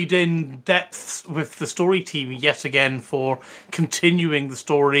buried in depths with the story team yet again for continuing the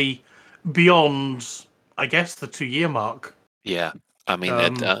story beyond, I guess, the 2-year mark. Yeah. I mean,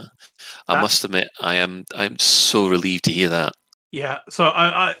 I must admit, I'm so relieved to hear that. Yeah, so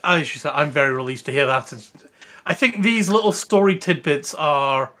I as you said, I'm very relieved to hear that. I think these little story tidbits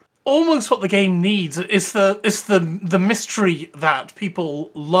are almost what the game needs. It's the mystery that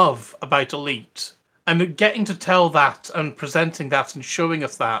people love about Elite, and getting to tell that and presenting that and showing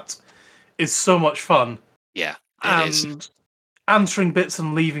us that is so much fun. Yeah, and is. Answering bits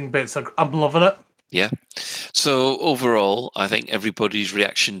and leaving bits, I'm loving it. Yeah. So overall, I think everybody's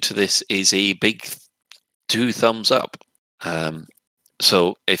reaction to this is a big 2 thumbs up.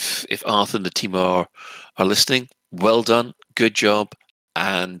 So if Arthur and the team are listening, well done, good job,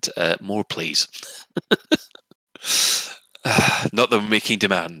 and more please. Not that we're making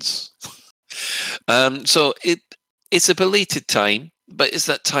demands. So it's a belated time, but it's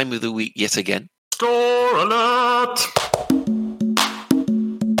that time of the week yet again. Store alert!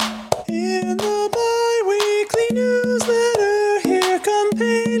 In the bi-weekly newsletter, here come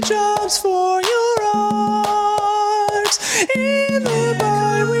paint jobs for your art. In the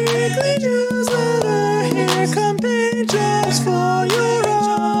bi-weekly newsletter, here come paint jobs for your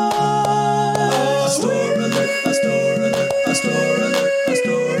art. A store alert, a store alert, a store alert, a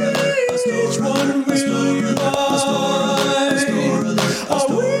store alert, a store alert. Each one will you buy? A store alert, a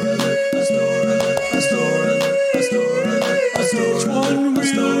store alert, a store alert, a store alert, a store alert, a store alert, a store alert. Each one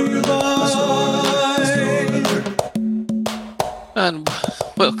will you buy? And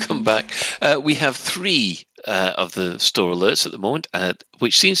welcome back. We have 3 of the store alerts at the moment,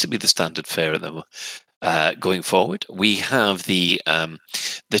 which seems to be the standard fare at the going forward. We have the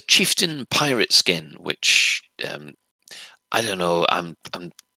Chieftain pirate skin, which I don't know.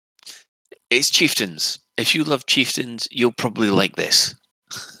 It's Chieftains. If you love Chieftains, you'll probably like this.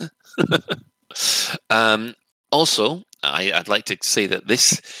 Also, I'd like to say that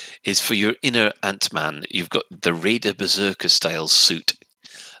this is for your inner Ant-Man. You've got the Raider Berserker style suit.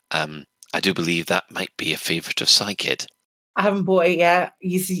 I do believe that might be a favourite of Psykid. I haven't bought it yet.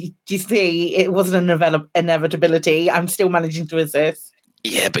 You see, it wasn't an inevitability. I'm still managing to resist.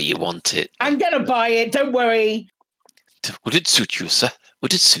 Yeah, but you want it. I'm going to buy it. Don't worry. Would it suit you, sir?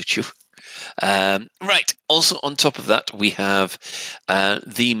 Would it suit you? Right. Also, on top of that, we have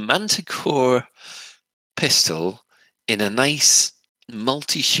the Manticore pistol in a nice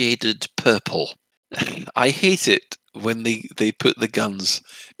multi-shaded purple. I hate it when they put the guns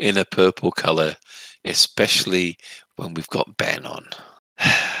in a purple colour, especially when we've got Ben on.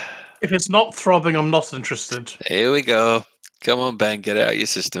 If it's not throbbing, I'm not interested. Here we go. Come on, Ben, get it out of your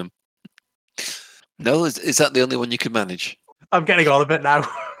system. No, is that the only one you can manage? I'm getting on a bit now.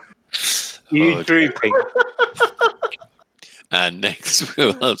 You drooping. And next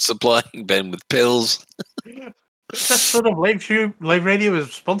we're supplying Ben with pills. This episode of Live Radio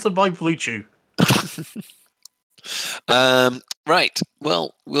is sponsored by Blue Chew. Right.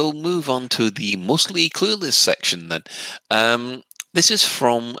 Well, we'll move on to the mostly clueless section then. This is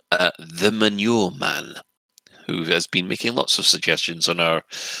from the Manure Man, who has been making lots of suggestions on our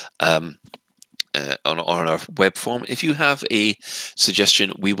on our web form. If you have a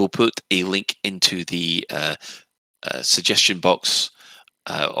suggestion, we will put a link into the suggestion box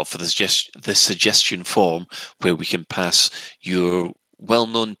for the suggestion form, where we can pass your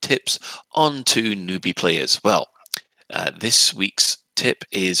well-known tips on to newbie players. Well, this week's tip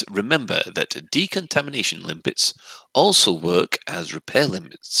is: remember that decontamination limpets also work as repair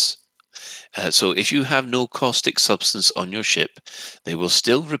limpets. So if you have no caustic substance on your ship, they will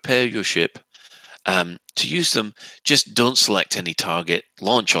still repair your ship. To use them, just don't select any target,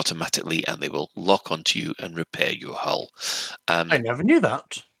 launch automatically, and they will lock onto you and repair your hull. I never knew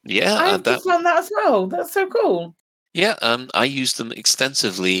that. Yeah, I've just done that as well. That's so cool. Yeah, I used them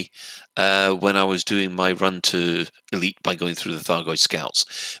extensively when I was doing my run to Elite by going through the Thargoid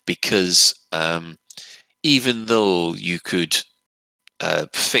Scouts, because even though you could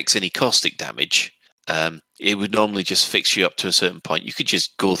fix any caustic damage, it would normally just fix you up to a certain point. You could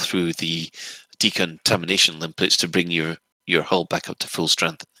just go through the decontamination limpets to bring your hull back up to full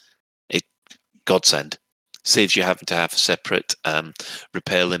strength. It godsend. Saves you having to have a separate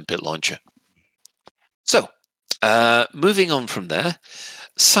repair limpet launcher. So, moving on from there,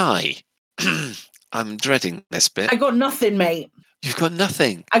 Sai. I'm dreading this bit. I got nothing, mate. You've got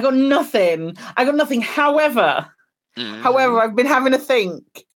nothing. I got nothing. However, I've been having a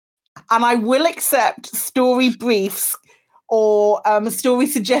think, and I will accept story briefs or story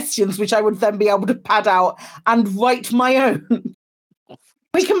suggestions, which I would then be able to pad out and write my own.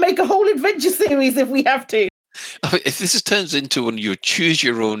 We can make a whole adventure series if we have to. If this turns into one of your choose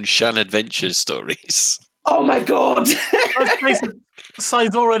your own Shan adventure stories. Oh my god!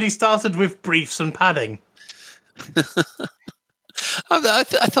 Sai's already started with briefs and padding. I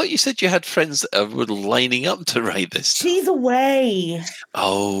thought you said you had friends that were lining up to write this. She's away.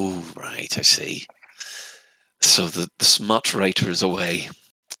 Oh, right, I see. So the smart writer is away.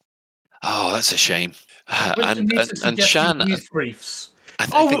 Oh, that's a shame. And Shan, news briefs. I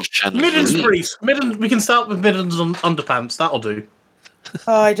think Shan was Middens really- briefs. Middens. We can start with Middens underpants. That'll do.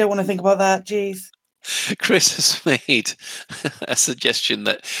 Oh, I don't want to think about that. Jeez. Chris has made a suggestion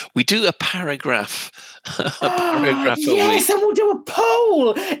that we do a paragraph. A paragraph a Yes, week. and we'll do a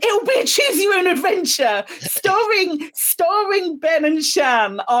poll. It'll be a choose your own adventure, starring Ben and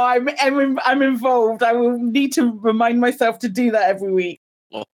Shan. Oh, I'm involved. I will need to remind myself to do that every week.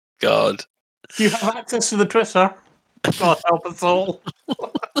 Oh God! You have access to the Twitter. God help us all.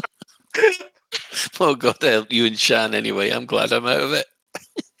 Oh God, help you and Shan anyway. I'm glad I'm out of it.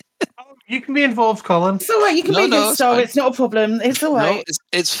 You can be involved, Colin. It's all right. You can be a good star. It's not a problem. It's all right. No,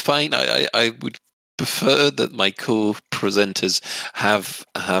 it's fine. I would prefer that my co-presenters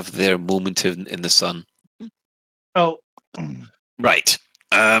have their moment in the sun. Oh, right.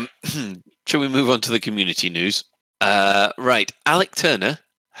 Shall we move on to the community news? Right. Alec Turner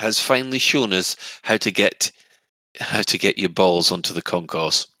has finally shown us how to get your balls onto the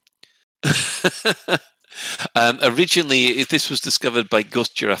concourse. Originally, this was discovered by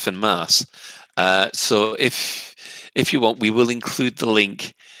Ghost Giraffe and Mass. So if you want, we will include the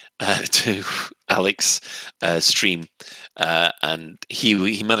link to Alec's stream, and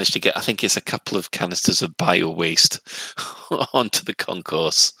he managed to get, I think it's a couple of canisters of bio waste onto the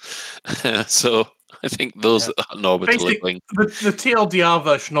concourse. So I think those are orbital link. The TLDR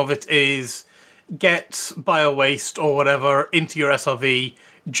version of it is get bio waste or whatever into your SRV,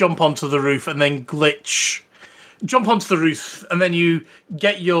 jump onto the roof, and then jump onto the roof, and then you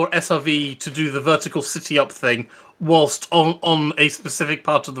get your SRV to do the vertical city up thing whilst on a specific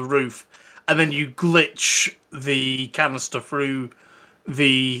part of the roof, and then you glitch the canister through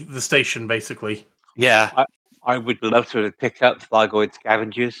the station, basically. Yeah. I would love to pick up Thargoid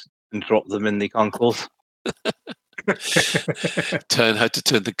scavengers and drop them in the concourse. How to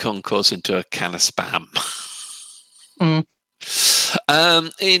turn the concourse into a can of spam.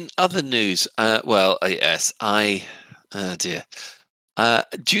 In other news, yes, dear.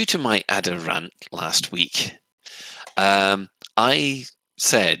 Due to my Adder rant last week, I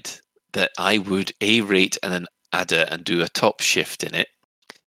said that I would A-rate an Adder and do a top shift in it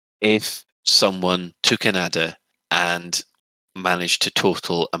if someone took an Adder and managed to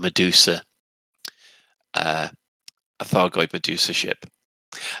total a Medusa, a Thargoid Medusa ship.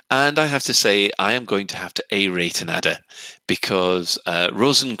 And I have to say, I am going to have to A-rate an Adder because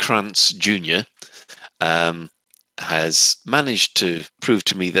Rosenkrantz Jr. Has managed to prove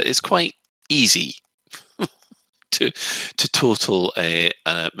to me that it's quite easy to total a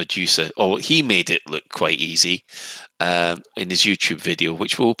Medusa, or he made it look quite easy in his YouTube video,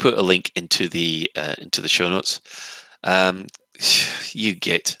 which we'll put a link into the show notes. I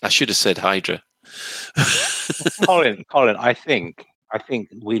should have said Hydra. Colin, I think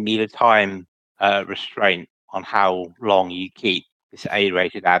we need a time restraint on how long you keep this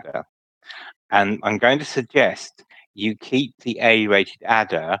A-rated Adder, and I'm going to suggest you keep the A-rated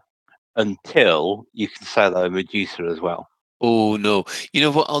Adder until you can solo Medusa as well. Oh no! You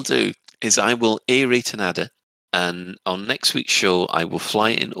know what I'll do is I will A-rate an Adder, and on next week's show I will fly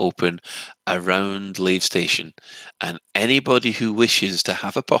it in open around Lave Station, and anybody who wishes to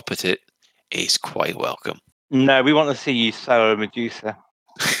have a pop at it is quite welcome. No, we want to see you solo Medusa.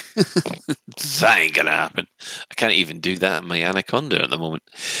 That ain't gonna happen. I can't even do that in my Anaconda at the moment.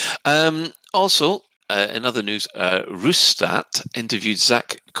 Also, in other news, Roostat interviewed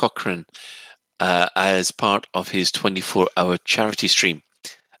Zach Cochran as part of his 24-hour charity stream.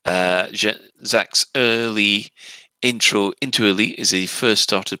 Zach's early intro into Elite is he first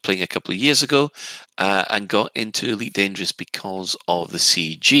started playing a couple of years ago and got into Elite Dangerous because of the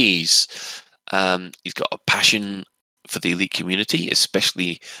CGs. He's got a passion for the Elite community,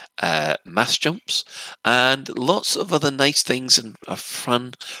 especially mass jumps, and lots of other nice things and a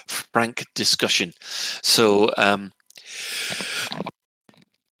fun, frank discussion. So,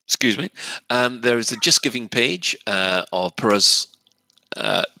 excuse me. There is a Just Giving page of Perez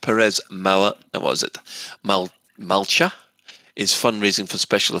Malcha is fundraising for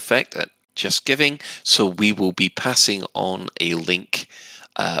special effect at Just Giving. So we will be passing on a link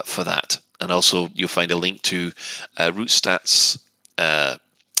for that. And also you'll find a link to Rootstat's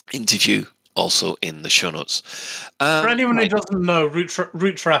interview also in the show notes. For anyone who doesn't know,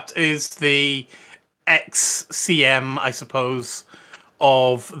 Rootrat is the ex-CM, I suppose,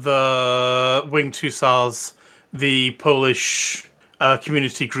 of the Winged Hussars, the Polish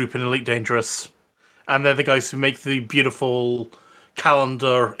community group in Elite Dangerous. And they're the guys who make the beautiful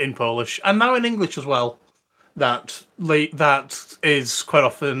calendar in Polish and now in English as well. That is quite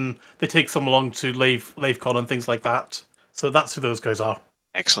often they take some along to LaveCon and things like that. So that's who those guys are.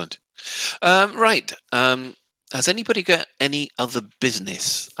 Excellent. Right. Has anybody got any other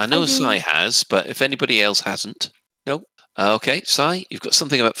business? I know Sai has, but if anybody else hasn't, no. Okay, Sai, you've got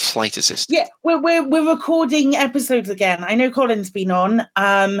something about Flight Assist. Yeah, we're recording episodes again. I know Colin's been on,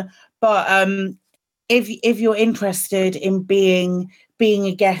 but if you're interested in being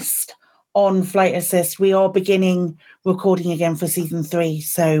a guest on Flight Assist, we are beginning recording again for season 3.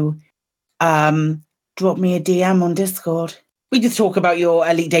 So, drop me a DM on Discord. We just talk about your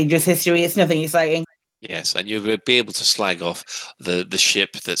Elite Dangerous history. It's nothing exciting. Yes, and you'll be able to slag off the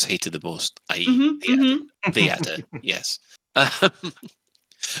ship that's hated the most, i.e. the Adder. Yes.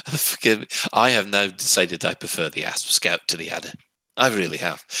 Forgive me. I have now decided I prefer the Asp Scout to the Adder. I really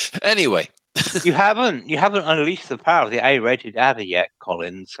have. Anyway. You haven't unleashed the power of the A-rated Adder yet,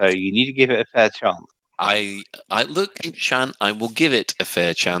 Colin, so you need to give it a fair chance. I look, Shan, I will give it a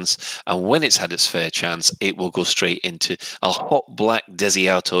fair chance, and when it's had its fair chance, it will go straight into... I'll hot black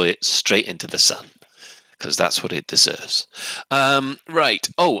Desiato it straight into the sun. Because that's what it deserves. Right.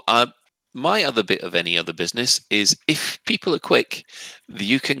 My other bit of any other business is if people are quick,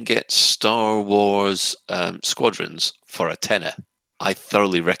 you can get Star Wars Squadrons for a tenner. I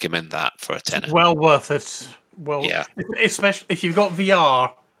thoroughly recommend that for a tenner. Well worth it. Well, yeah. Especially if you've got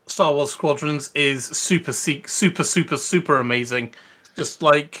VR, Star Wars Squadrons is super amazing. Just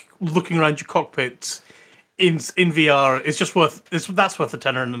like looking around your cockpit in VR, it's just that's worth a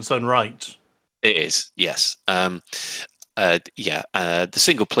tenner in its own right. It is, yes. The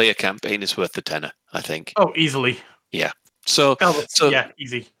single player campaign is worth the tenner, I think. Oh, easily. Yeah.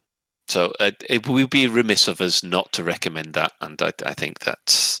 Easy. So it would be remiss of us not to recommend that, and I think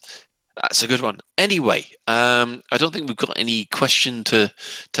that's a good one. Anyway, I don't think we've got any question to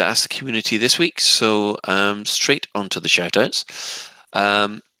ask the community this week, so straight on to the shout-outs.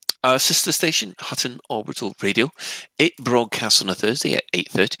 Our sister station, Hutton Orbital Radio, it broadcasts on a Thursday at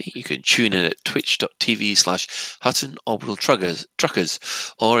 8:30. You can tune in at twitch.tv/Hutton Orbital Truckers,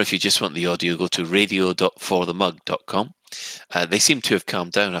 or if you just want the audio, go to radio.forthemug.com. They seem to have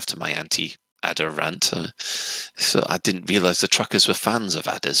calmed down after my anti-adder rant, so I didn't realise the truckers were fans of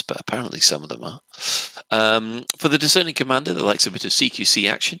adders, but apparently some of them are. For the discerning commander that likes a bit of CQC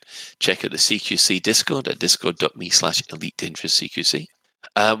action, check out the CQC Discord at discord.me/Elite Dangerous CQC.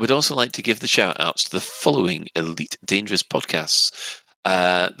 We'd also like to give the shout-outs to the following Elite Dangerous podcasts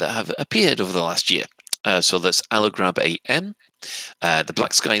that have appeared over the last year. So that's Allograb AM, the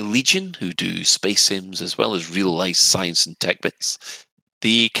Black Sky Legion, who do space sims as well as real-life science and tech bits.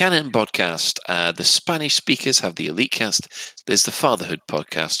 The Canon podcast, the Spanish speakers have the Elite Cast. There's the Fatherhood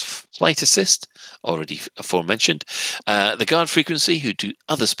podcast, Flight Assist, already aforementioned. The Guard Frequency, who do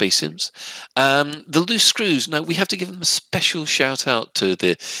other space sims. The Loose Screws. Now, we have to give them a special shout out to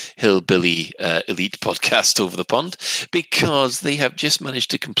the Hillbilly Elite podcast over the pond, because they have just managed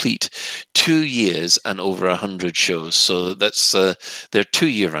to complete 2 years and over 100 shows. So that's their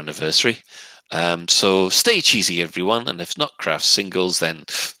 2-year anniversary. So stay cheesy, everyone, and if not craft singles, then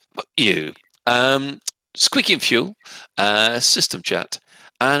fuck you. Squeaking Fuel, System Chat,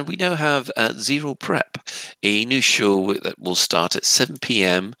 and we now have Zero Prep, a new show that will start at 7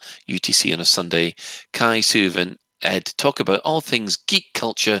 p.m. UTC on a Sunday. Kai, Suv, and Ed talk about all things geek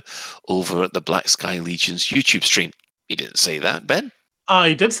culture over at the Black Sky Legion's YouTube stream. You didn't say that, Ben?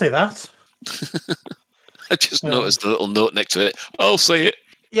 I did say that. I just noticed a little note next to it. I'll say it.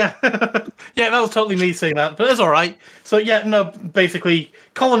 Yeah, yeah, that was totally me saying that, but it's all right. So yeah, no, basically,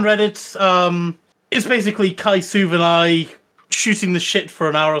 Colin read it. It's basically Kai, Suv, and I shooting the shit for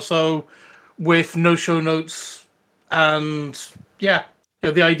an hour or so with no show notes, and yeah,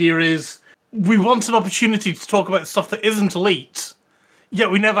 the idea is we want an opportunity to talk about stuff that isn't Elite,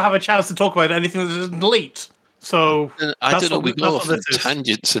 yet we never have a chance to talk about anything that isn't Elite. So I don't know. We go off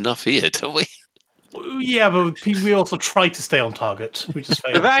tangents enough here, don't we? Yeah, but we also try to stay on target. We just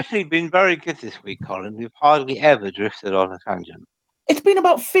fail. We've actually been very good this week, Colin. We've hardly ever drifted on a tangent. It's been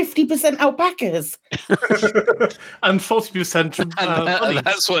about 50% alpacas. And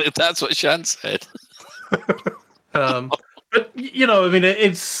 40% that's what Shan said. But, you know, I mean,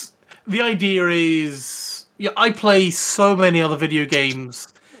 it's... The idea is... Yeah, I play so many other video games,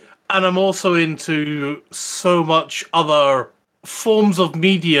 and I'm also into so much other forms of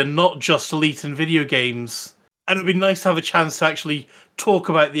media, not just Elite and video games. And it'd be nice to have a chance to actually talk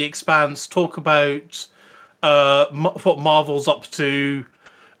about The Expanse, talk about what Marvel's up to,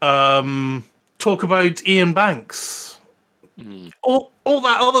 talk about Ian Banks. All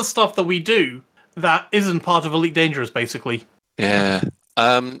that other stuff that we do that isn't part of Elite Dangerous, basically. Yeah.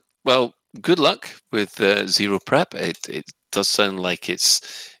 Well, good luck with Zero Prep. It does sound like it's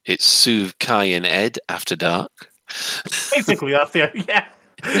Sue, Kai, and Ed after dark. Basically, that's the yeah.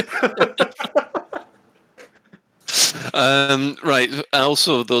 Right.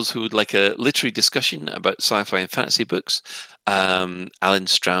 Also, those who would like a literary discussion about sci-fi and fantasy books, Alan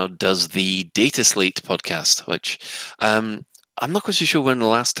Stroud does the Data Slate podcast, which I'm not quite so sure when the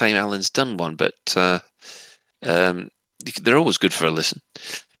last time Alan's done one, but they're always good for a listen.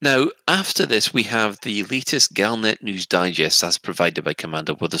 Now, after this, we have the latest Galnet News Digest as provided by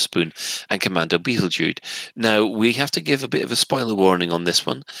Commander Witherspoon and Commander Beetlejude. Now, we have to give a bit of a spoiler warning on this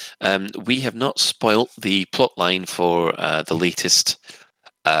one. We have not spoilt the plot line for the latest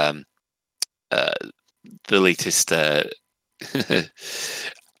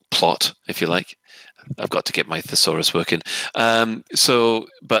plot, if you like. I've got to get my thesaurus working.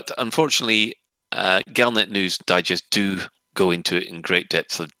 But unfortunately, Galnet News Digest do go into it in great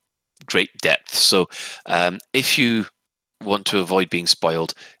depth. So if you want to avoid being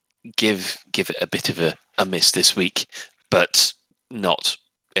spoiled, give it a bit of a miss this week, but not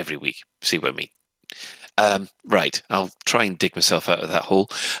every week. See what I mean? Right, I'll try and dig myself out of that hole.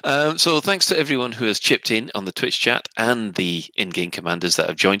 So thanks to everyone who has chipped in on the Twitch chat and the in-game commanders that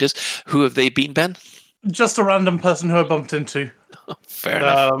have joined us. Who have they been, Ben? Just a random person who I bumped into. Fair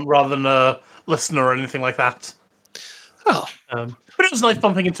enough. Rather than a listener or anything like that. Oh. But it was nice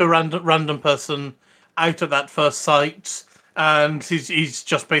bumping into a random person out at that first site, and he's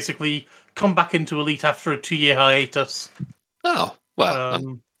just basically come back into Elite after a 2-year hiatus. Oh,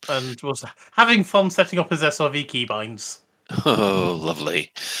 well. And was having fun setting up his SRV keybinds. Oh,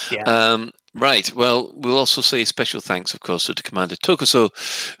 lovely. Yeah. Right. Well, we'll also say special thanks, of course, to Commander Tokuso,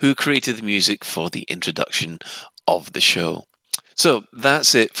 who created the music for the introduction of the show. So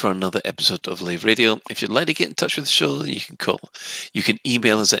that's it for another episode of Lave Radio. If you'd like to get in touch with the show, you can call. You can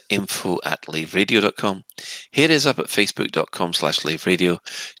email us at info@laveradio.com. Hit us up at facebook.com/laveradio.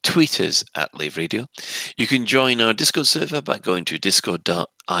 Tweet us at Lave Radio. You can join our Discord server by going to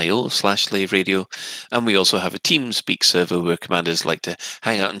discord.io/laveradio. And we also have a TeamSpeak server where commanders like to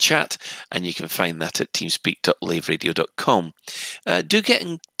hang out and chat. And you can find that at teamspeak.laveradio.com. Do get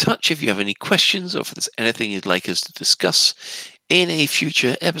in touch if you have any questions or if there's anything you'd like us to discuss in a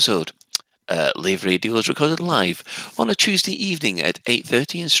future episode. Lave Radio is recorded live on a Tuesday evening at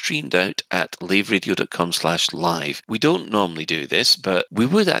 8:30 and streamed out at laveradio.com/live. We don't normally do this, but we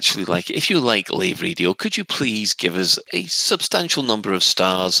would actually like it. If you like Lave Radio, could you please give us a substantial number of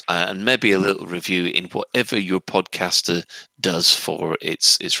stars and maybe a little review in whatever your podcaster does for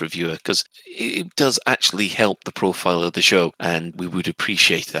its reviewer, because it does actually help the profile of the show, and we would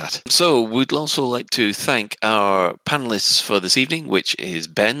appreciate that. So we'd also like to thank our panelists for this evening, which is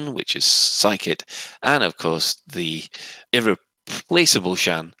Ben, which is Psychit, and of course the irreplaceable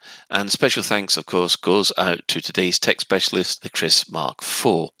Shan. And special thanks, of course, goes out to today's tech specialist, the Chris Mark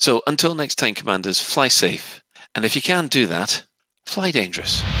IV. So until next time, commanders, fly safe, and if you can't do that, fly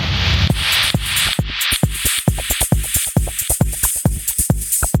dangerous.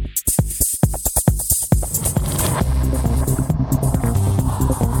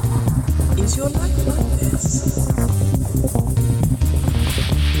 Is your life like this?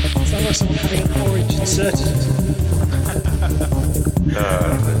 Sounds like someone having an orange inserted.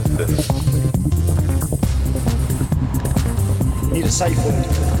 Need a safe word.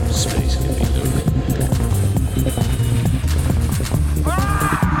 Space can be lonely.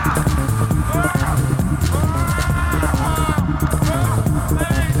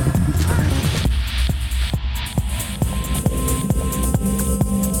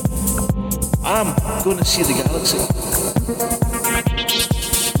 I'm going to see the galaxy.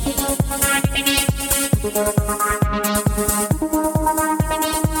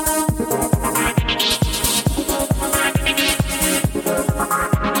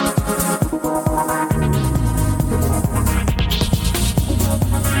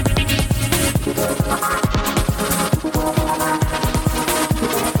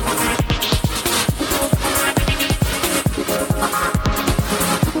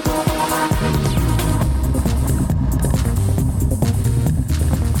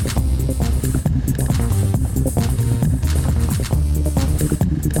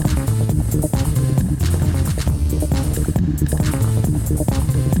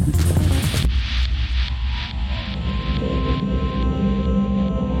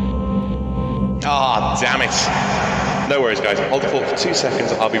 Ah, damn it. No worries, guys. Hold the fort for 2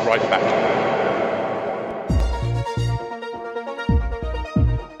 seconds. I'll be right back.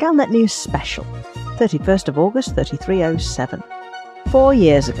 Galnet News Special, 31st of August 3307. 4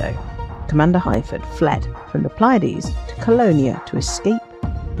 years ago, Commander Highford fled from the Pleiades to Colonia to escape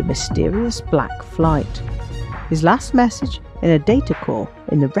the mysterious Black Flight. His last message in a data core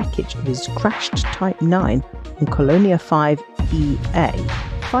in the wreckage of his crashed Type 9 on Colonia 5 EA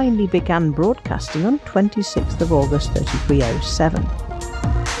finally began broadcasting on 26th of August 3307.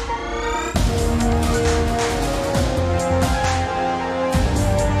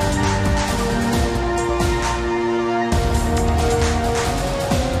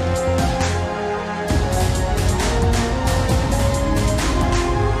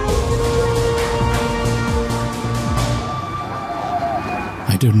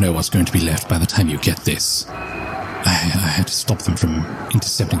 I don't know what's going to be left by the time you get this. I had to stop them from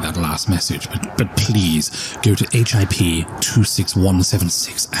intercepting that last message, but please go to HIP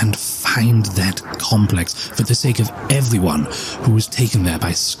 26176 and find that complex for the sake of everyone who was taken there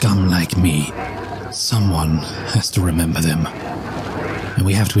by scum like me. Someone has to remember them. And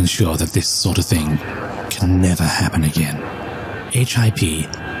we have to ensure that this sort of thing can never happen again. HIP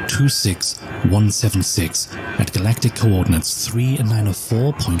 26176 at galactic coordinates 3 and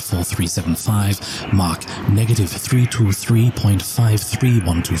 904.4375, mark negative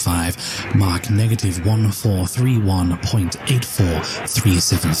 323.53125, mark negative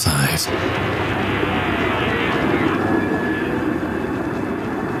 1431.84375.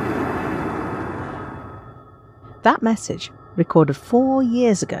 That message, recorded 4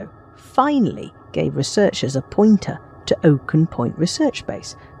 years ago, finally gave researchers a pointer to Oaken Point Research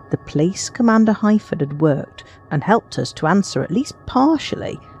Base, the place Commander Highford had worked, and helped us to answer at least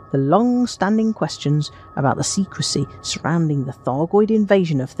partially the long-standing questions about the secrecy surrounding the Thargoid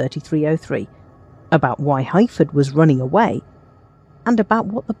invasion of 3303, about why Highford was running away, and about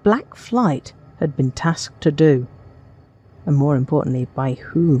what the Black Flight had been tasked to do, and more importantly, by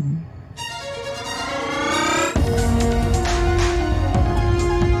whom.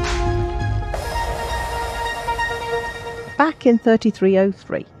 Back in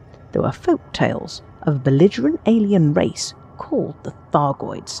 3303, there were folk tales of a belligerent alien race called the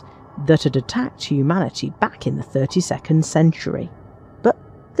Thargoids that had attacked humanity back in the 32nd century. But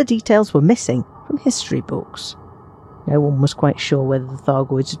the details were missing from history books. No one was quite sure whether the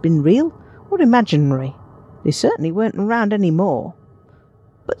Thargoids had been real or imaginary. They certainly weren't around anymore.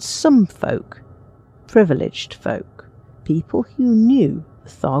 But some folk, privileged folk, people who knew the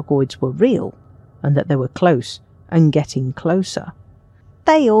Thargoids were real and that they were close and getting closer,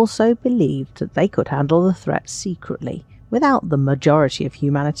 they also believed that they could handle the threat secretly, without the majority of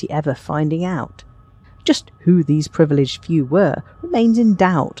humanity ever finding out. Just who these privileged few were remains in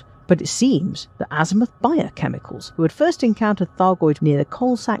doubt, but it seems that Azimuth Biochemicals, who had first encountered Thargoid near the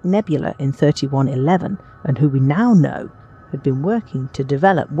Coalsack Nebula in 3111, and who we now know had been working to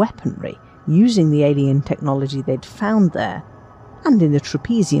develop weaponry using the alien technology they'd found there, and in the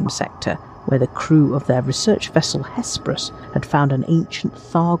Trapezium sector, where the crew of their research vessel Hesperus had found an ancient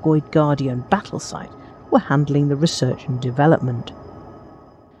Thargoid Guardian battle site, were handling the research and development.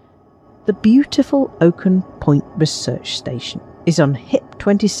 The beautiful Oaken Point Research Station is on HIP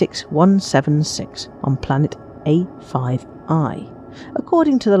 26176 on planet A5I.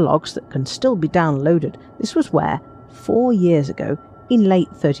 According to the logs that can still be downloaded, this was where, 4 years ago, in late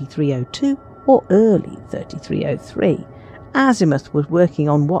 3302 or early 3303, Azimuth was working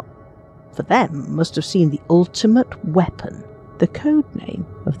on what, for them, must have seemed the ultimate weapon. The code name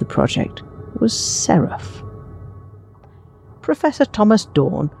of the project was Seraph. Professor Thomas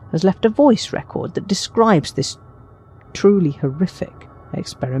Dorn has left a voice record that describes this truly horrific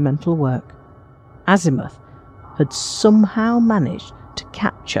experimental work. Azimuth had somehow managed to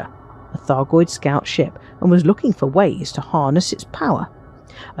capture a Thargoid scout ship and was looking for ways to harness its power.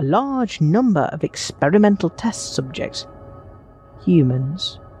 A large number of experimental test subjects,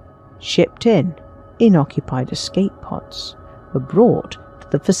 humans, shipped in occupied escape pods, were brought to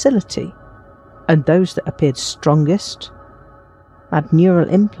the facility, and those that appeared strongest had neural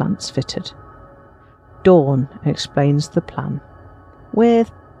implants fitted. Dawn explains the plan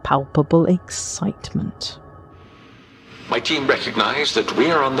with palpable excitement. My team recognize that we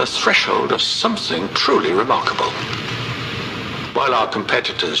are on the threshold of something truly remarkable. While our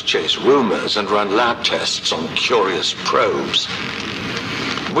competitors chase rumors and run lab tests on curious probes,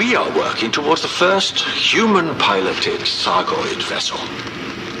 we are working towards the first human-piloted Thargoid vessel.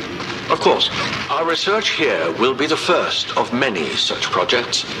 Of course, our research here will be the first of many such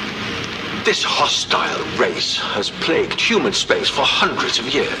projects. This hostile race has plagued human space for hundreds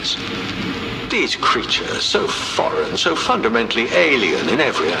of years. These creatures, so foreign, so fundamentally alien in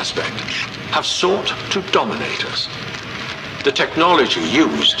every aspect, have sought to dominate us. The technology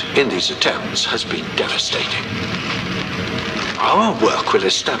used in these attempts has been devastating. Our work will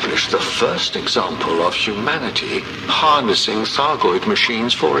establish the first example of humanity harnessing Thargoid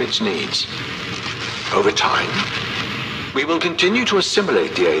machines for its needs. Over time, we will continue to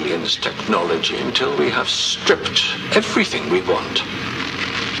assimilate the aliens' technology until we have stripped everything we want.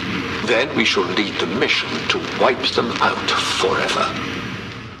 Then we shall lead the mission to wipe them out forever.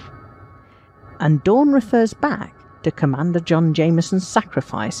 And Dawn refers back to Commander John Jameson's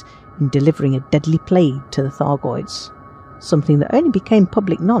sacrifice in delivering a deadly plague to the Thargoids, something that only became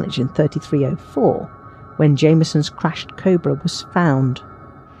public knowledge in 3304, when Jameson's crashed Cobra was found.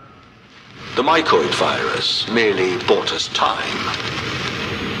 The mycoid virus merely bought us time.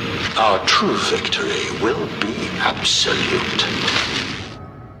 Our true victory will be absolute.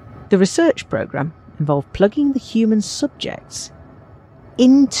 The research program involved plugging the human subjects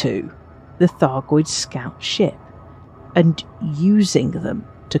into the Thargoid scout ship and using them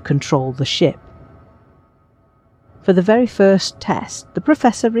to control the ship. For the very first test, the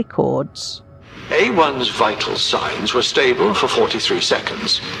professor records, A1's vital signs were stable for 43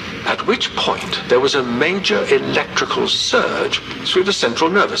 seconds, at which point there was a major electrical surge through the central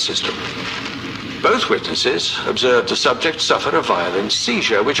nervous system. Both witnesses observed the subject suffer a violent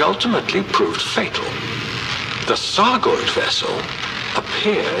seizure, which ultimately proved fatal. The Thargoid vessel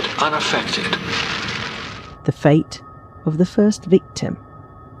appeared unaffected. The fate of the first victim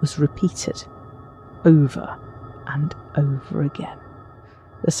was repeated over and over again.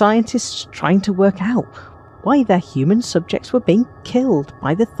 The scientists trying to work out why their human subjects were being killed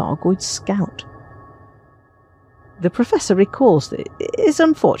by the Thargoid scout. The professor recalls that it is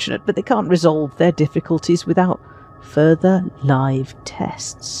unfortunate, but they can't resolve their difficulties without further live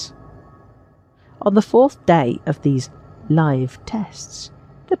tests. On the fourth day of these live tests,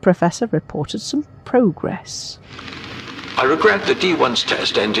 the professor reported some progress. I regret that D1's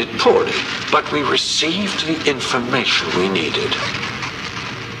test ended poorly, but we received the information we needed.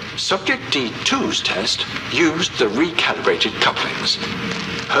 Subject D2's test used the recalibrated couplings.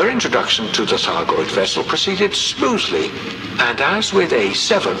 Her introduction to the Thargoid vessel proceeded smoothly, and as with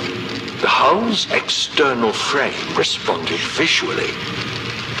A7, the hull's external frame responded visually.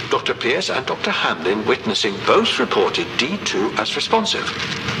 Dr. Pierce and Dr. Hamlin, witnessing both, reported D2 as responsive.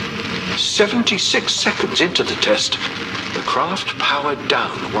 76 seconds into the test, the craft powered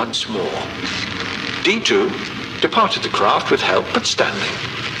down once more. D2 departed the craft with help but standing,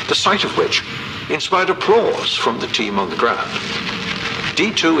 the sight of which inspired applause from the team on the ground.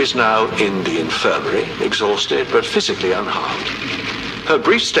 D2 is now in the infirmary, exhausted but physically unharmed. Her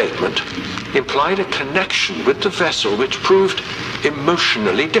brief statement implied a connection with the vessel which proved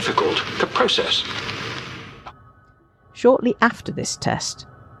emotionally difficult to process. Shortly after this test,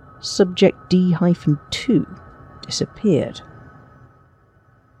 Subject D-2 disappeared.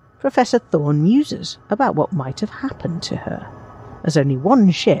 Professor Thorne muses about what might have happened to her. As only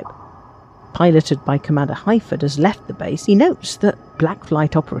one ship, piloted by Commander Highford, has left the base, he notes that Black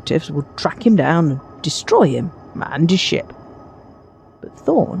Flight operatives would track him down and destroy him and his ship. But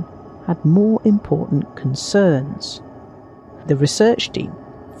Thorne had more important concerns. The research team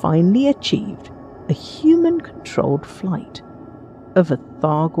finally achieved a human-controlled flight of a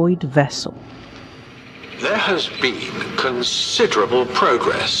Thargoid vessel. There has been considerable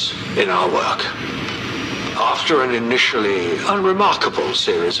progress in our work. After an initially unremarkable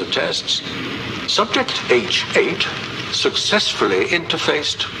series of tests, Subject H8 successfully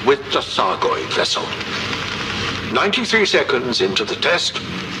interfaced with the Thargoid vessel. 93 seconds into the test,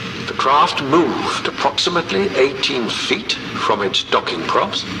 the craft moved approximately 18 feet from its docking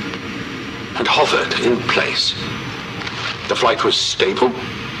props and hovered in place. The flight was stable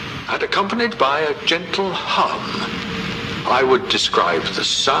and accompanied by a gentle hum. I would describe the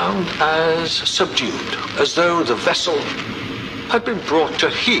sound as subdued, as though the vessel had been brought to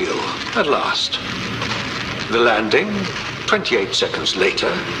heel at last. The landing, 28 seconds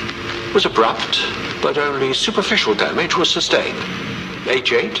later, was abrupt, but only superficial damage was sustained.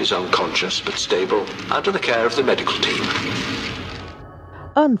 H8 is unconscious but stable, under the care of the medical team.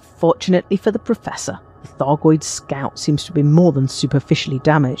 Unfortunately for the professor, the Thargoid scout seems to be more than superficially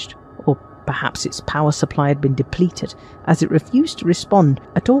damaged, or perhaps its power supply had been depleted, as it refused to respond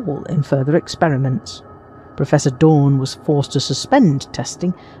at all in further experiments. Professor Dawn was forced to suspend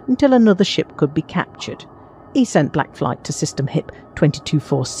testing until another ship could be captured. He sent Black Flight to System HIP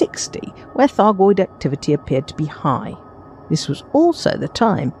 22460, where Thargoid activity appeared to be high. This was also the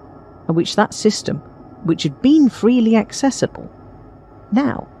time at which that system, which had been freely accessible,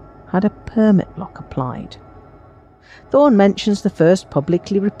 now had a permit lock applied. Thorne mentions the first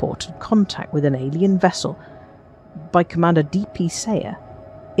publicly reported contact with an alien vessel by Commander D.P. Sayer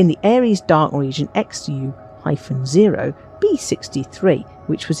in the Ares Dark Region XU-0 B63,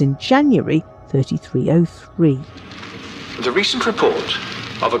 which was in January 3303. The recent report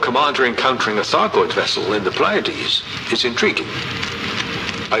of a commander encountering a Thargoid vessel in the Pleiades is intriguing.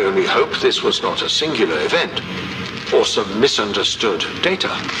 I only hope this was not a singular event, or some misunderstood data.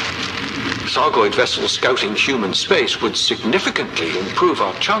 Thargoid vessels scouting human space would significantly improve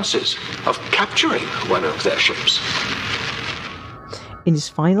our chances of capturing one of their ships. In his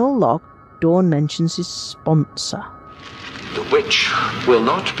final log, Dawn mentions his sponsor. The Witch will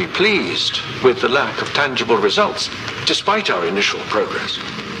not be pleased with the lack of tangible results, despite our initial progress.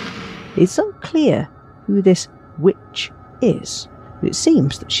 It's unclear who this Witch is, but it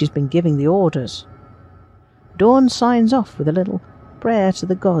seems that she's been giving the orders. Dawn signs off with a little prayer to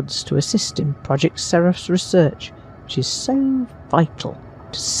the gods to assist in Project Seraph's research, which is so vital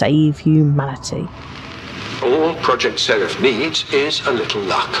to save humanity. All Project Seraph needs is a little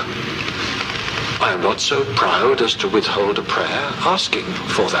luck. I am not so proud as to withhold a prayer asking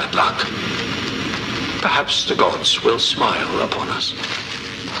for that luck. Perhaps the gods will smile upon us.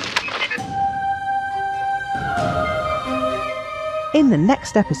 In the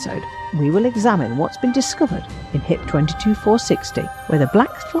next episode, we will examine what's been discovered in HIP 22460, where the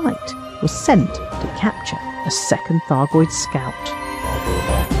Black Flight was sent to capture a second Thargoid scout.